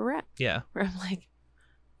that's where we're at. Yeah. Where I'm like,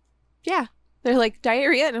 yeah. They're like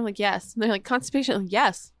diarrhea, and I'm like, yes. And they're like constipation, I'm like,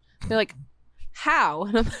 yes. They're like, how?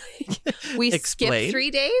 And I'm like, we skip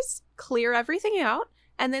 3 days, clear everything out,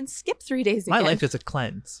 and then skip 3 days again. My life is a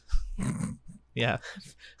cleanse. Yeah.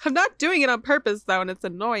 I'm not doing it on purpose though, and it's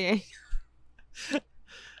annoying.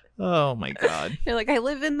 Oh my God. You're like, I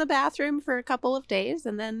live in the bathroom for a couple of days,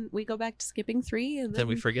 and then we go back to skipping 3, and then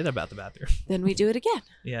we forget about the bathroom. Then we do it again.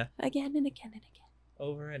 Yeah. Again and again and again.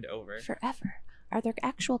 Over and over. Forever. Are there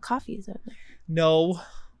actual coffees out there? No.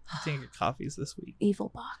 I didn't get coffees this week. Evil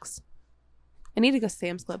box. I need to go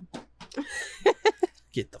Sam's Club.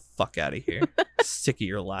 Get the fuck out of here. Sick of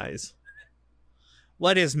your lies.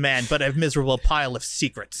 What is man but a miserable pile of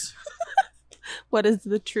secrets? What is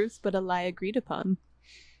the truth but a lie agreed upon?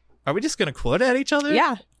 Are we just gonna quote at each other?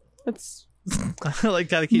 Yeah. It's like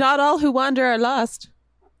gotta keep. Not all who wander are lost.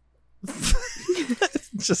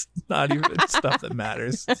 Just not even stuff that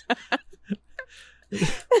matters.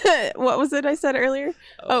 What was it I said earlier?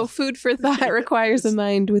 Oh, food for thought requires a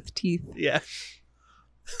mind with teeth. Yeah.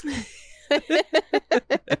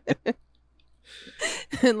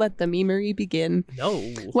 Let the memery begin. No.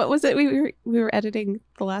 What was it we were editing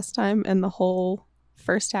the last time, and the whole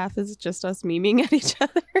first half is just us memeing at each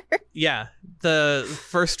other? Yeah. The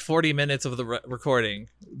first 40 minutes of the recording,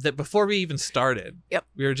 that before we even started,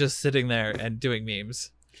 we were just sitting there and doing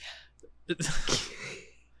memes.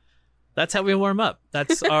 That's how we warm up.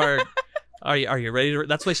 That's our are you ready to,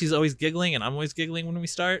 that's why she's always giggling and I'm always giggling when we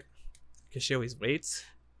start, because she always waits.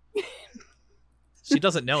 She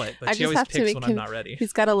doesn't know it, but she always picks when I'm not ready.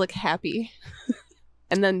 He's got to look happy.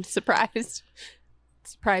 And then surprised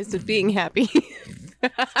at being happy.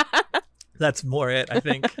 That's more it, I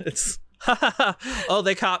think. It's oh,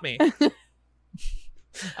 they caught me.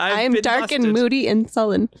 I am dark busted. And moody and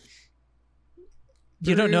sullen.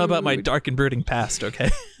 You don't know about my dark and brooding past, okay?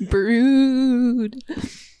 Brood.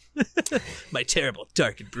 My terrible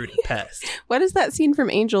dark and brooding past. What is that scene from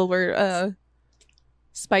Angel where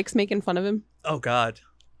Spike's making fun of him? Oh God,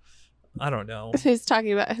 I don't know. He's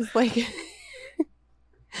talking about his like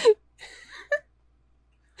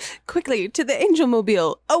Quickly, to the Angel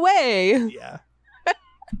Mobile. Away! Yeah.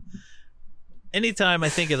 Anytime I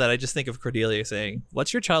think of that, I just think of Cordelia saying,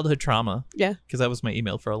 "What's your childhood trauma?" Yeah. Because that was my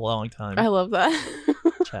email for a long time. I love that.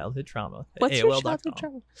 Childhood trauma. What's your childhood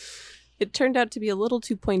trauma? It turned out to be a little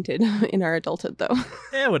too pointed in our adulthood, though.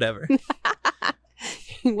 Yeah, whatever.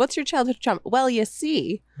 What's your childhood trauma? Well, you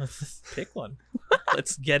see. Let's pick one.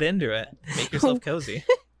 Let's get into it. Make yourself cozy.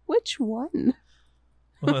 Which one?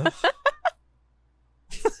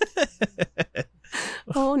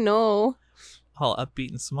 Oh, no. All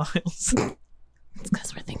upbeat and smiles. It's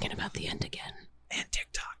because we're thinking about the end again. And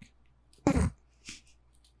TikTok.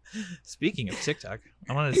 Speaking of TikTok,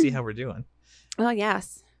 I wanted to see how we're doing. Oh,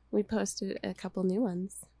 yes. We posted a couple new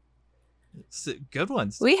ones. Good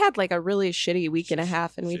ones. We had like a really shitty week and a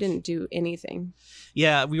half and we didn't do anything.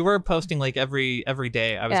 Yeah, we were posting like every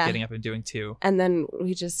day. I was getting up and doing 2. And then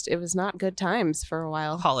it was not good times for a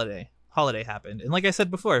while. Holiday happened. And like I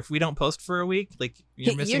said before, if we don't post for a week, like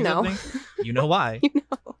you're missing something. You know why. You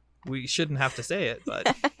know. We shouldn't have to say it,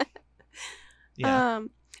 but yeah.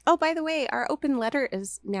 Oh, by the way, our open letter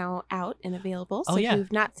is now out and available. So if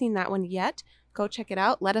you've not seen that one yet, go check it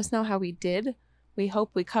out. Let us know how we did. We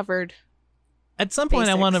hope we covered. At some point,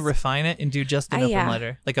 I want to refine it and do just an open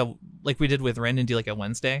letter, like we did with Ren, and do like a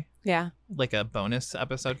Wednesday, like a bonus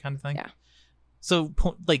episode kind of thing. Yeah. So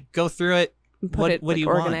like go through it. What do you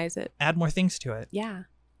organize want? It. Add more things to it. Yeah.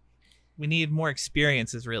 We need more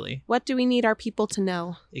experiences, really. What do we need our people to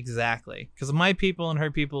know? Exactly, because my people and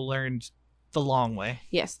her people learned the long way.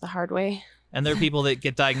 Yes, the hard way. And there are people that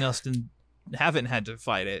get diagnosed and haven't had to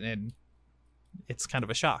fight it, and it's kind of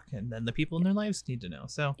a shock. And then the people in their lives need to know.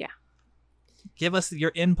 So yeah. Give us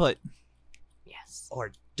your input. Yes.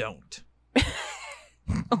 Or don't.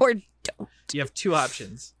 Or don't. You have 2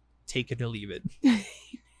 options. Take it or leave it.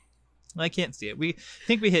 I can't see it. I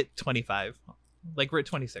think we hit 25. Like we're at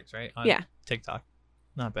 26, right? On TikTok.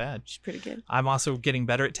 Not bad. She's pretty good. I'm also getting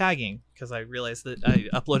better at tagging because I realized that I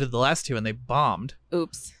uploaded the last 2 and they bombed.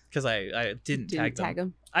 Oops. Because I didn't tag them.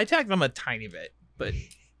 them. I tagged them a tiny bit, but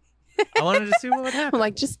I wanted to see what would happen. I'm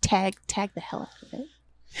like, just tag the hell out of it.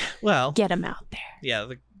 Well, get them out there. Yeah,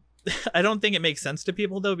 I don't think it makes sense to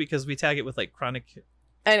people though because we tag it with like chronic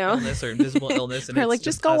illness or invisible illness, and we're like,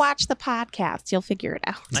 just go watch the podcast. You'll figure it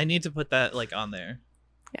out. I need to put that like on there,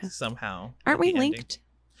 somehow. Aren't we linked?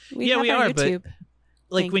 We are, YouTube but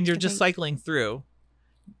like when you're just cycling through,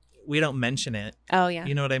 we don't mention it. Oh yeah,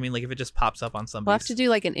 you know what I mean? Like if it just pops up on somebody, we'll have to do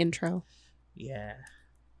like an intro. Yeah,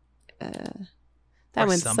 that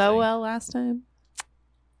went so well last time.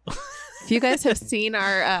 If you guys have seen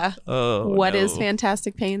our What is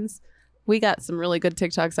Fantastic Pains, we got some really good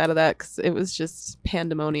TikToks out of that because it was just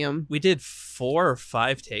pandemonium. We did 4 or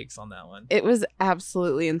 5 takes on that one. It was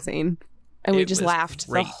absolutely insane. And we just laughed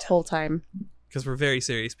the whole time. Because we're very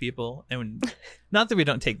serious people. And not that we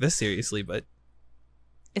don't take this seriously, but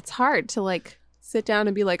it's hard to like sit down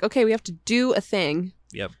and be like, okay, we have to do a thing.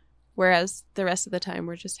 Yep. Whereas the rest of the time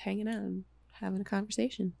we're just hanging out and having a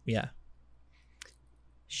conversation. Yeah.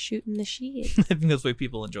 Shooting the shit. I think that's why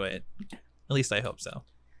people enjoy it. At least I hope so.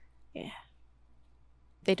 Yeah.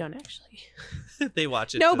 They don't actually. They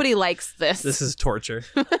watch it. Nobody likes this. This is torture.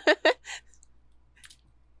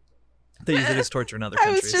 They use it as torture in other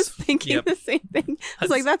countries. I was just thinking the same thing. I was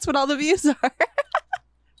like, that's what all the views are.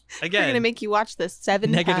 Again, they're going to make you watch this 7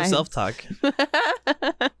 negative times. Self-talk.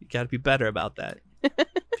 You got to be better about that.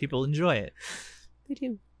 People enjoy it. They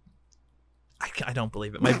do. I don't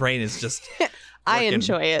believe it. My brain is just... I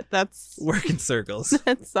enjoy it. That's... Working circles.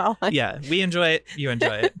 That's all. Yeah, we enjoy it. You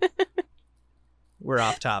enjoy it. We're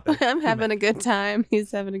off topic. I'm having a good time.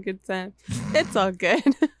 He's having a good time. It's all good.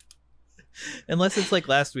 Unless it's like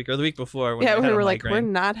last week or the week before. When we were like, we're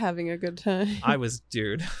not having a good time. I was,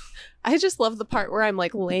 dude. I just love the part where I'm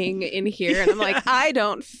like laying in here and I'm like, I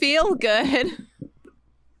don't feel good.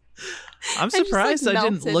 I'm surprised I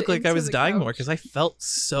didn't look like I was dying more because I felt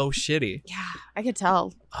so shitty. Yeah, I could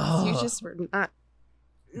tell. You just were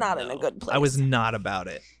not in a good place. I was not about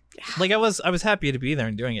it. Yeah. Like I was happy to be there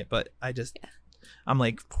and doing it, but I'm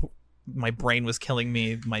like, my brain was killing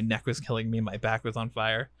me, my neck was killing me, my back was on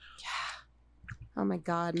fire. Yeah. Oh my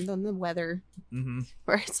god! And then the weather,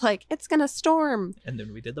 where it's like it's gonna storm, and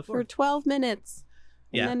then we did the for 12 minutes,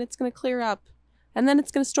 and then it's gonna clear up, and then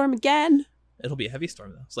it's gonna storm again. It'll be a heavy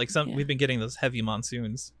storm though. It's like we've been getting those heavy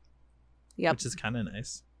monsoons, which is kind of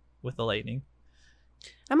nice with the lightning.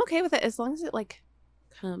 I'm okay with it as long as it like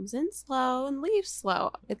comes in slow and leaves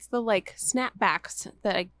slow. It's the like snapbacks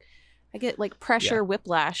that I get like pressure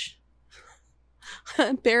whiplash,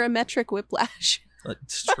 barometric whiplash.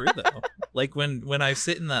 It's true though. Like when I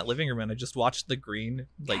sit in that living room and I just watch the green,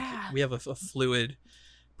 like we have a fluid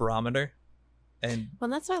barometer. And Well,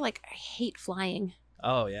 that's why I hate flying.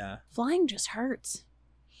 oh yeah, Flying just hurts.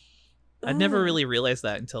 I'd never Ugh. really realized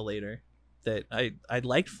that until later, that I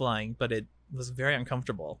liked flying, but it was very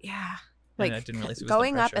uncomfortable. Yeah. And I didn't realize it was the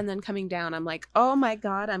going up pressure. and then coming down, I'm like, oh my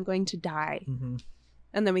God, I'm going to die. Mm-hmm.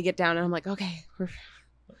 And then we get down and I'm like, okay, we're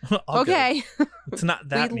All good. okay. It's not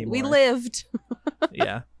that we anymore. lived.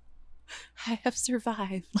 Yeah. I have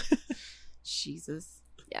survived. Jesus.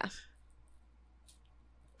 Yeah.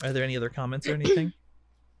 Are there any other comments or anything?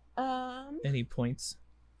 Um. Any points?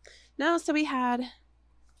 No. So we had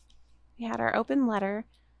our open letter.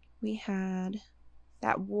 We had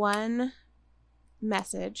that one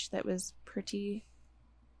message that was pretty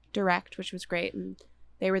direct, which was great, and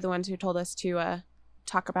they were the ones who told us to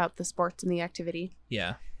talk about the sports and the activity.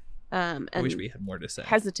 Yeah. And I wish we had more to say.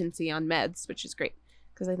 hesitancy on meds, which is great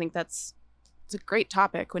because I think it's a great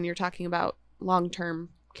topic when you're talking about long-term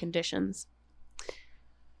conditions.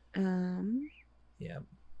 Yeah.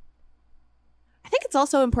 I think it's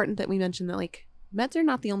also important that we mention that meds are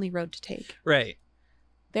not the only road to take. Right.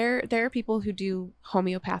 There are people who do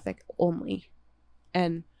homeopathic only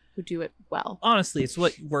and who do it well. Honestly, it's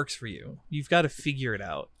what works for you. You've got to figure it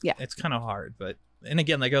out. Yeah. It's kind of hard, and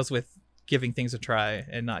again, that goes with giving things a try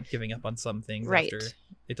and not giving up on some things Right. after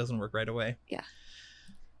it doesn't work right away. Yeah.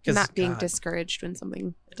 'Cause, Not being God, discouraged when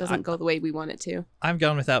something doesn't go the way we want it to. I've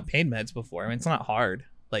gone without pain meds before. I mean, it's not hard.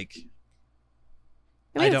 I mean,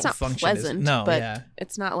 I it's don't not function as- pleasant, no, but yeah.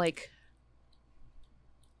 it's not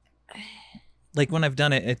When I've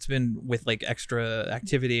done it, it's been with extra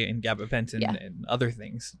activity and gabapentin Yeah. and other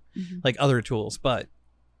things, Mhm. other tools. But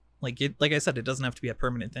like I said, it doesn't have to be a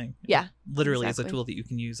permanent thing. Yeah, It literally is a exactly. tool that you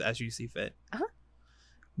can use as you see fit. Uh-huh.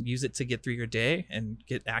 Use it to get through your day and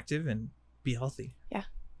get active and be healthy.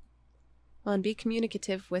 Well, and be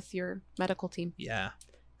communicative with your medical team Yeah.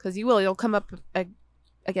 because you'll come up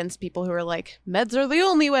against people who are like, meds are the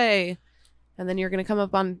only way. And then you're going to come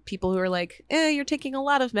up on people who are like, you're taking a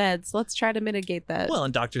lot of meds. Let's try to mitigate that. Well,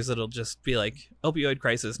 and doctors that'll just be like, opioid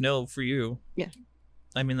crisis, no for you. Yeah.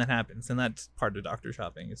 I mean, that happens. And that's part of doctor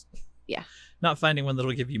shopping is Yeah. not finding one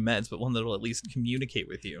that'll give you meds, but one that'll at least communicate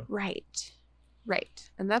with you. Right.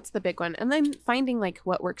 And that's the big one. And then finding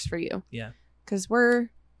what works for you. Yeah. Because we're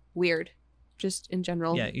weird, just in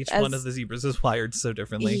general. Yeah, each one of the zebras is wired so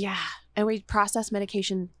differently. Yeah. And we process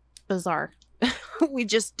medication bizarre. We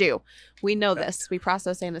just do. We know this. We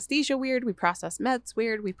process anesthesia weird. We process meds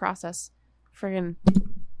weird. We process friggin'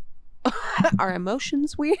 our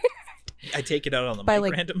emotions weird. I take it out on the By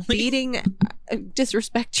mic randomly. beating,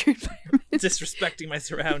 disrespect your environment. Disrespecting my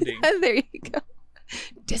surroundings. There you go.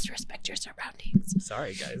 Disrespect your surroundings.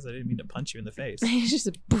 Sorry, guys. I didn't mean to punch you in the face. It's just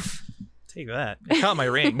a poof. Take that. I caught my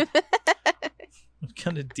ring. I'm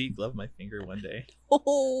gonna deglove my finger one day.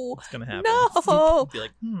 Oh, It's gonna happen. no. Be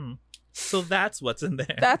like, so that's what's in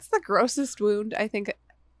there. That's the grossest wound I think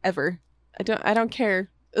ever. I don't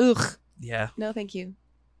care. Ugh. Yeah. No, thank you.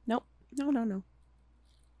 Nope. No.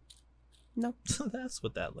 Nope. So that's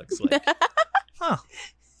what that looks like. Huh.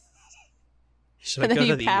 Should And I go then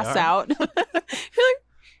to you the pass ER? out. You're like,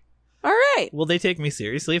 all right. Will they take me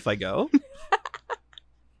seriously if I go?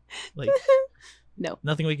 No.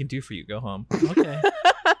 Nothing we can do for you. Go home. Okay.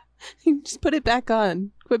 You just put it back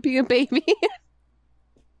on. Quit being a baby.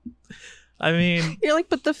 I mean, You're like,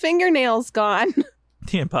 but the fingernail's gone.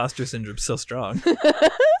 the imposter syndrome's so strong.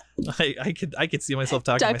 I could see myself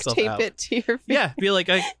talking Duct myself tape out. it to your face. Yeah, be like,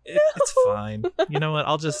 it's fine. You know what?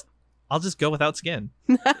 I'll just go without skin.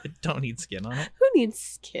 I don't need skin on it. Who needs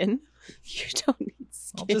skin? You don't need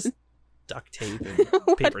skin. I'll just duct tape and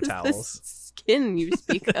What paper is towels. this skin you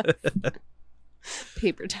speak of?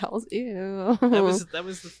 Paper towels. Ew. That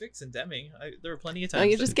was the fix in Deming. There were plenty of times. Oh,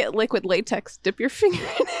 you just get liquid latex. Dip your finger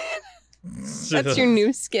in it. That's your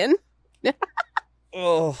new skin.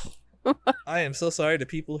 Oh, I am so sorry to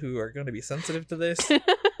people who are going to be sensitive to this.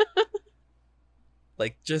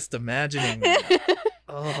 Just imagining.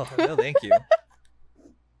 Oh, no, thank you.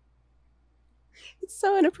 It's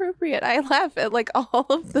so inappropriate. I laugh at all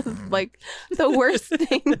of the the worst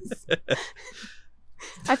things.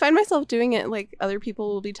 I find myself doing it other people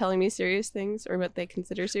will be telling me serious things or what they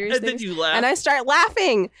consider serious And then things. you laugh. And I start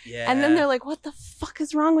laughing. Yeah. And then they're like, what the fuck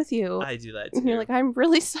is wrong with you? I do that too. And you're like, I'm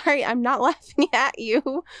really sorry. I'm not laughing at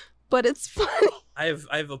you, but it's funny.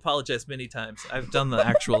 I've apologized many times. I've done the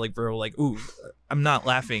actual verbal ooh, I'm not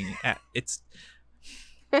laughing at it's.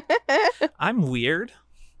 I'm weird.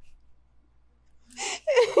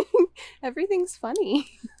 Everything's funny.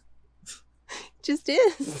 Just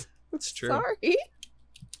is. It's true. Sorry.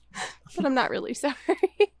 But I'm not really sorry.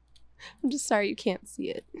 I'm just sorry you can't see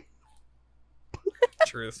it.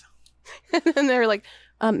 Truth. And they're like,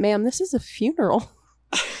 Ma'am, this is a funeral.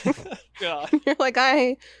 God. You're like,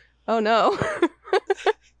 oh no.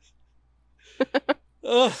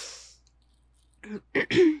 Ugh.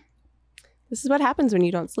 This is what happens when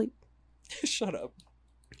you don't sleep. Shut up.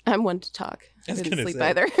 I'm one to talk. I I was didn't gonna sleep say.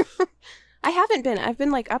 either. I haven't been. I've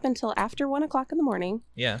been like up until after 1 o'clock in the morning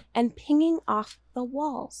Yeah. and pinging off the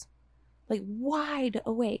walls. Like wide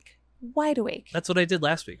awake. Wide awake. That's what I did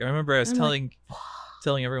last week. I remember I was I'm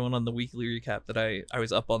telling everyone on the weekly recap that I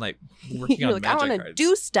was up all night working You're on like, magic I want cards. to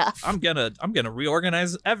do stuff. I'm gonna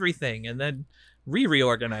reorganize everything and then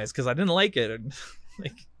reorganize because I didn't like it, and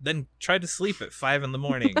then try to sleep at 5 a.m.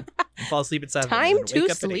 and fall asleep at 7. Time and to wake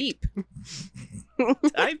up sleep. At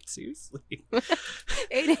 8. Time to sleep.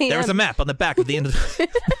 8 a.m. There was a map on the back of the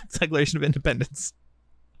Declaration of Independence.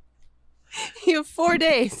 You have 4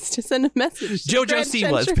 days to send a message. to Jojo Grand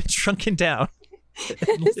Siwa's Century. been shrunken down.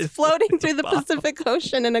 It's floating through the bottle. Pacific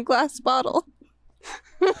Ocean in a glass bottle.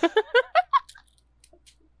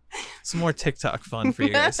 Some more TikTok fun for you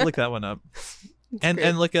guys. Look that one up.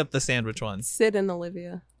 And look up the sandwich one. Sid and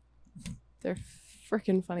Olivia. They're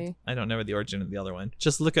freaking funny. I don't know the origin of the other one.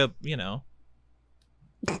 Just look up,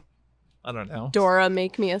 I don't know. Dora,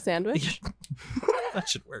 make me a sandwich. That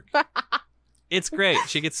should work. It's great.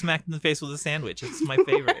 She gets smacked in the face with a sandwich. It's my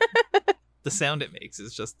favorite. The sound it makes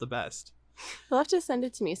is just the best. You'll have to send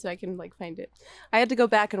it to me so I can find it. I had to go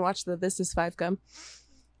back and watch the This Is Five Gum.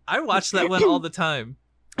 I watch that one all the time.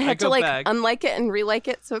 I had to go back. unlike it and relike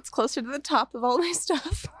it so it's closer to the top of all my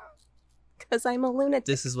stuff. Because I'm a lunatic.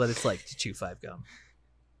 This is what it's like to chew 5 gum.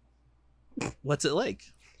 What's it like?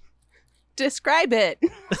 Describe it.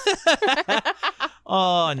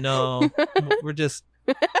 Oh no.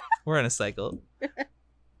 We're in a cycle.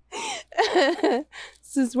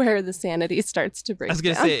 This is where the sanity starts to break I was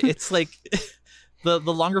gonna down. say it's like the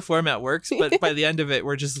longer format works, but by the end of it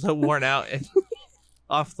we're just so worn out and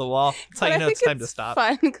off the wall. That's how But you I know think it's time to stop.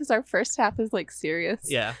 Fun because our first half is like serious.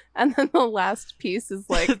 Yeah. And then the last piece is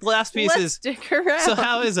like The last piece let's is stick around. so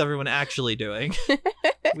how is everyone actually doing?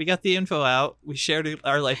 We got the info out. We shared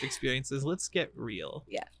our life experiences. Let's get real.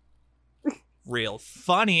 Yeah. Real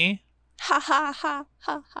funny. Ha ha ha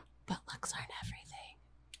ha ha. But looks aren't everything.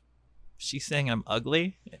 She's saying I'm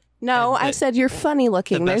ugly. No, And I said you're funny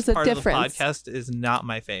looking. The There's best a part difference. of the podcast is not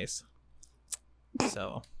my face.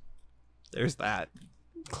 So there's that.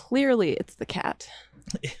 Clearly, it's the cat.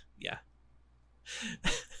 Yeah.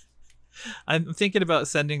 I'm thinking about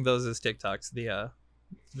sending those as TikToks, the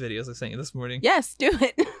videos I sent you this morning. Yes, do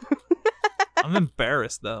it. I'm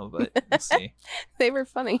embarrassed though, but we'll see. They were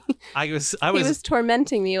funny. I was He was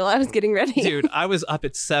tormenting me while I was getting ready. dude, I was up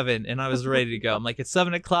at 7 and I was ready to go. I'm like, it's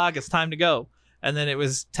 7 o'clock, it's time to go. And then it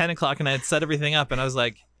was 10 o'clock and I had set everything up and I was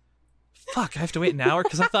like, fuck, I have to wait an hour?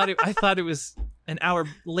 Because I thought it was an hour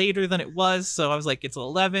later than it was. So I was like, it's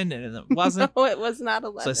 11 and it wasn't. No, it was not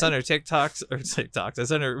 11. So I sent her TikToks. I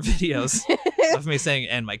sent her videos of me saying,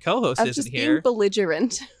 and my co-host of isn't just here. being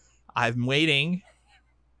belligerent. I'm waiting.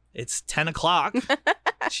 It's 10 o'clock.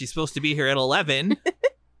 She's supposed to be here at 11.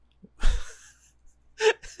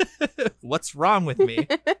 What's wrong with me?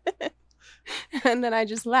 And then I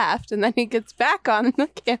just laughed, and then he gets back on the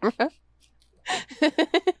camera.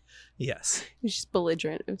 Yes. He was just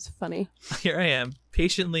belligerent. It was funny. Here I am,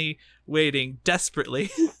 patiently waiting, desperately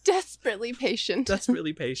Desperately patient.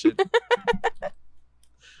 patient.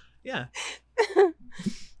 Yeah.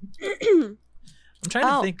 I'm trying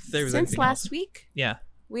to think if there was since anything last else. week, Yeah,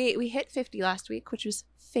 we hit 50 last week, which was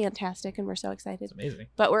fantastic, and we're so excited. it's amazing.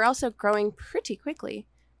 But we're also growing pretty quickly.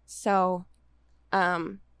 So,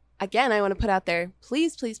 again, I want to put out there,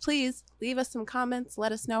 please, please, please leave us some comments.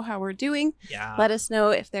 Let us know how we're doing. Yeah. Let us know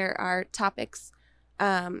if there are topics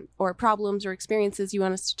or problems or experiences you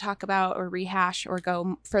want us to talk about or rehash or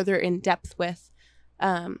go further in depth with.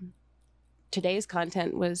 Today's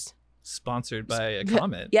content was Sponsored by a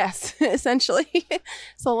comment. yes, essentially.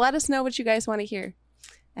 So let us know what you guys want to hear,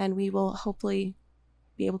 and we will hopefully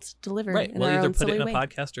be able to deliver. Right. In We'll our either own put it silly in a way.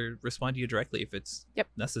 podcast or respond to you directly if it's Yep.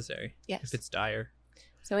 necessary. Yes. If it's dire.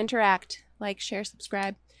 So interact, like, share,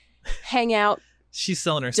 subscribe, hang out. She's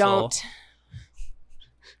selling her soul. Don't.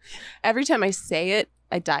 Every time I say it,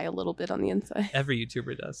 I die a little bit on the inside. Every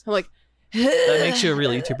YouTuber does. I'm like, That makes you a real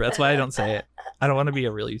YouTuber. That's why I don't say it. I don't want to be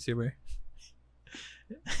a real YouTuber.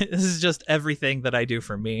 This is just everything that I do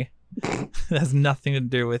for me. It has nothing to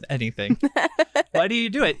do with anything. Why do you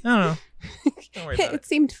do it? I don't know. Don't worry about it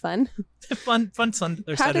seemed fun. it. Fun Sun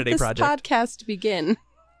or How Saturday did this project. podcast begin?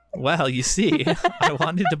 Well, you see, I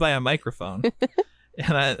wanted to buy a microphone,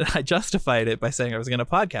 and I justified it by saying I was going to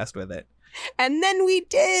podcast with it, And then we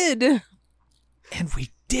did. and we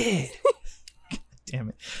did. Damn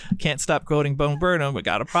it. Can't stop quoting Bo Burnham. We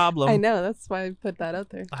got a problem. I know. That's why I put that out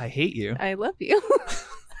there. I hate you. I love you.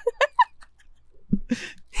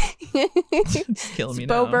 It's killing me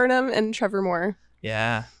Bo now. Burnham and Trevor Moore.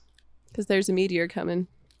 Yeah. Because there's a meteor coming.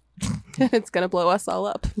 It's going to blow us all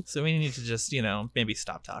up. So we need to just, maybe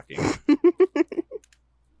stop talking.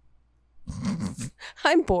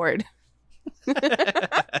 I'm bored.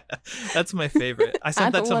 That's my favorite. I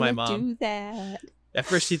sent that to my mom. I don't want to do that. At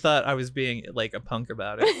first she thought I was being like a punk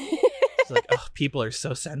about it. She's like, oh, people are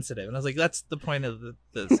so sensitive. And I was like, that's the point of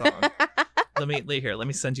the song. Let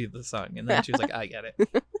me send you the song. And then she was like, I get it.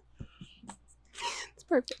 It's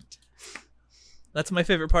perfect. That's my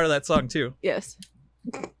favorite part of that song too. Yes.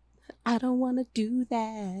 I don't want to do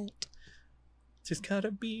that. Just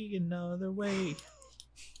gotta be another way.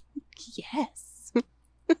 Yes.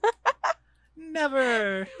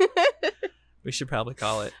 Never. We should probably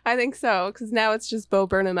call it. I think so, because now it's just Bo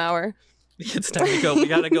Burnham hour. It's time to go. We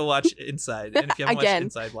gotta go watch Inside. And if you haven't watched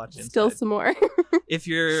Inside, watch Inside. Still some more. If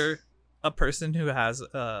you're a person who has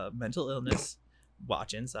a mental illness,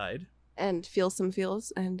 watch Inside. And feel some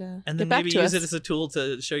feels and then maybe use it as a tool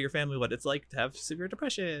to show your family what it's like to have severe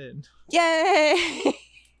depression. Yay!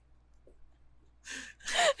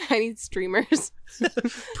 I need streamers.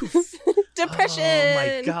 Depression. Oh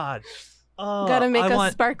my god. Oh, gotta make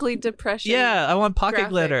a sparkly depression. Yeah, I want pocket graphic.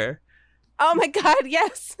 Glitter. Oh my god,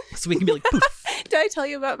 yes. So we can be like, poof. Did I tell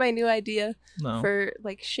you about my new idea No. for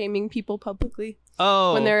like shaming people publicly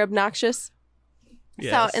when they're obnoxious?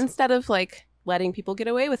 Yes. So instead of like letting people get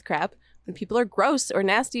away with crap, when people are gross or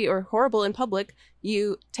nasty or horrible in public,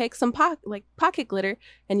 you take some pocket glitter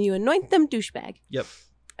and you anoint them douchebag. Yep.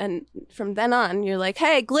 And from then on, you're like,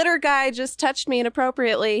 hey, glitter guy just touched me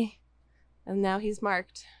inappropriately. And now he's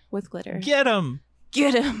marked with glitter. Get him.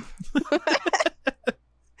 Get him.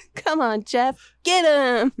 Come on, Jeff. Get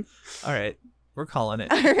him. All right. We're calling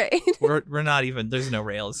it. All right. We're not even. There's no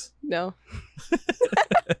rails. No.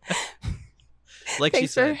 Like Thanks she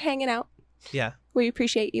said. for hanging out. Yeah. We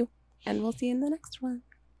appreciate you. And we'll see you in the next one.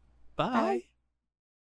 Bye. Bye.